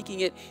 And he's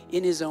making it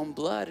in his own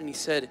blood. And he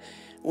said,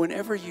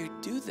 whenever you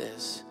do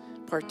this,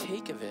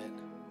 partake of it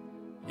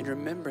in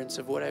remembrance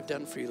of what I've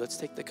done for you. Let's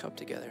take the cup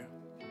together.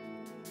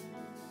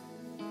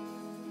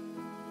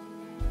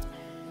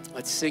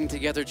 Let's sing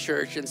together,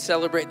 church, and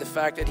celebrate the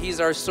fact that he's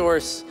our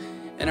source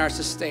and our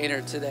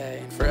sustainer today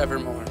and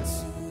forevermore.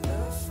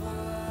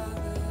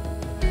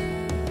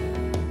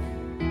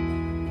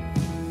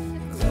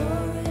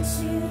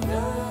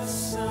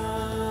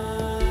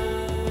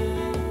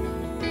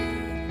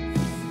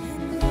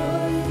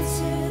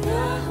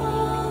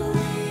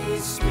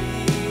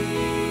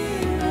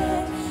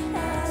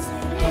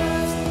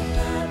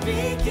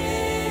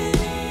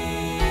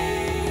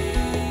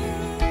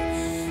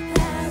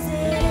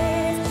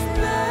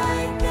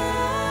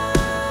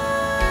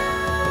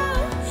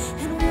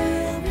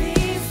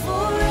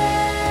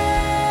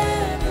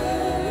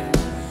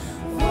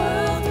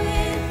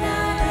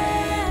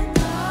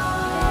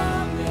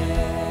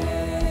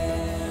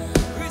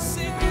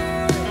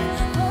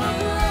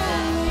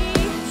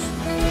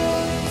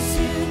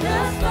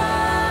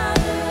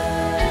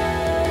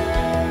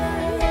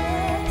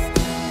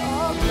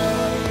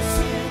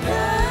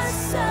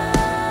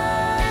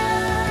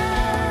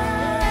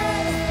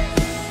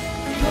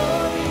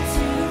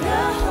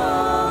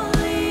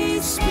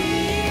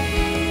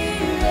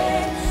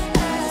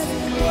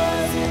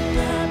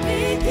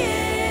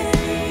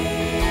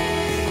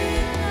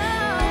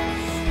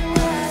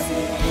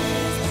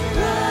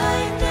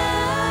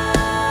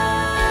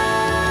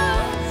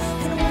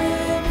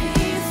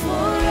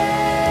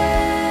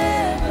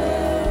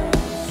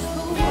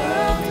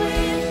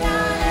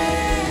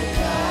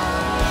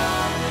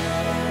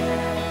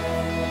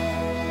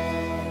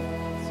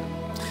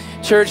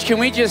 Church, can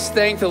we just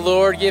thank the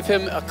Lord, give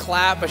him a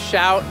clap, a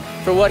shout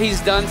for what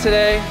he's done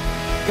today?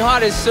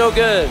 God is so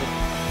good.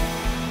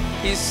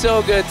 He's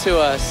so good to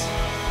us.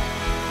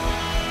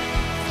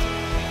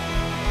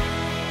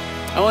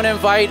 I want to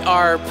invite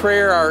our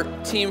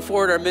team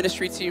forward, our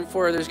ministry team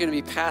forward. There's going to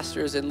be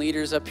pastors and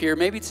leaders up here.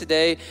 Maybe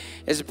today,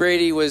 as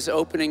Brady was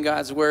opening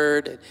God's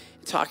word and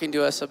talking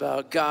to us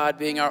about God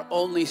being our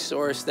only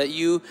source, that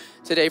you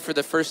today for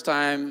the first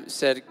time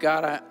said,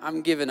 God,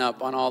 I'm giving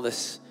up on all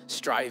this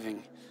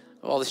striving,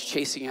 all this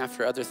chasing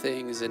after other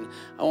things, and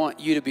I want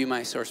you to be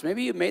my source.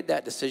 Maybe you made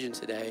that decision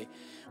today.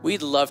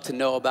 we'd love to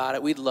know about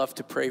it. We'd love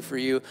to pray for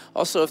you.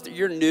 Also, if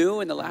you're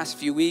new in the last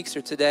few weeks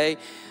or today,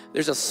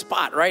 there's a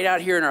spot right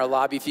out here in our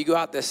lobby. If you go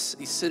out these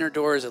center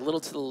doors a little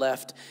to the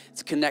left,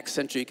 it's Connect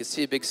Center. You can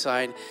see a big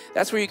sign.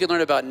 That's where you can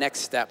learn about next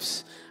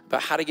steps,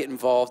 about how to get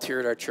involved here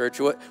at our church.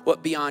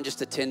 What beyond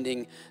just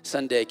attending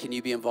Sunday can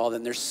you be involved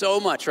in? There's so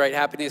much, right,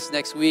 happening this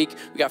next week.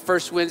 We got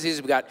First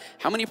Wednesdays. We got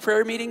how many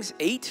prayer meetings?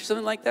 8 or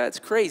something like that? It's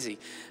crazy.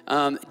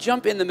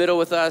 Jump in the middle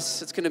with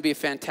us. It's going to be a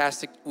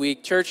fantastic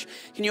week. Church,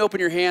 can you open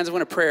your hands? I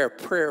want to pray a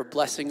prayer of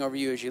blessing over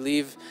you as you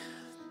leave.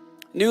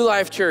 New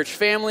Life Church,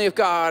 family of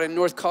God in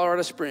North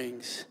Colorado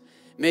Springs,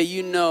 may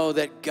you know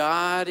that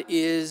God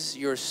is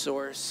your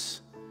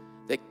source,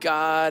 that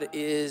God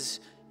is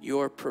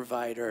your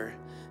provider,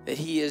 that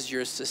he is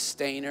your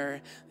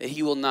sustainer, that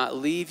he will not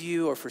leave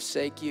you or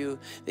forsake you,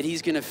 that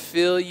he's going to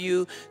fill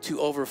you to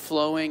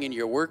overflowing in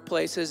your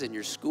workplaces, in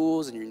your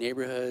schools, in your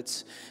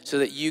neighborhoods, so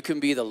that you can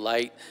be the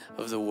light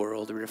of the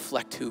world and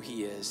reflect who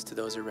he is to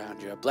those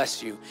around you. I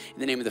bless you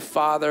in the name of the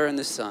Father and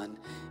the Son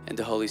and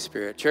the Holy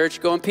Spirit. Church,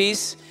 go in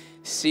peace.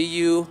 See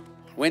you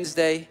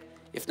Wednesday,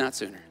 if not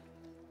sooner.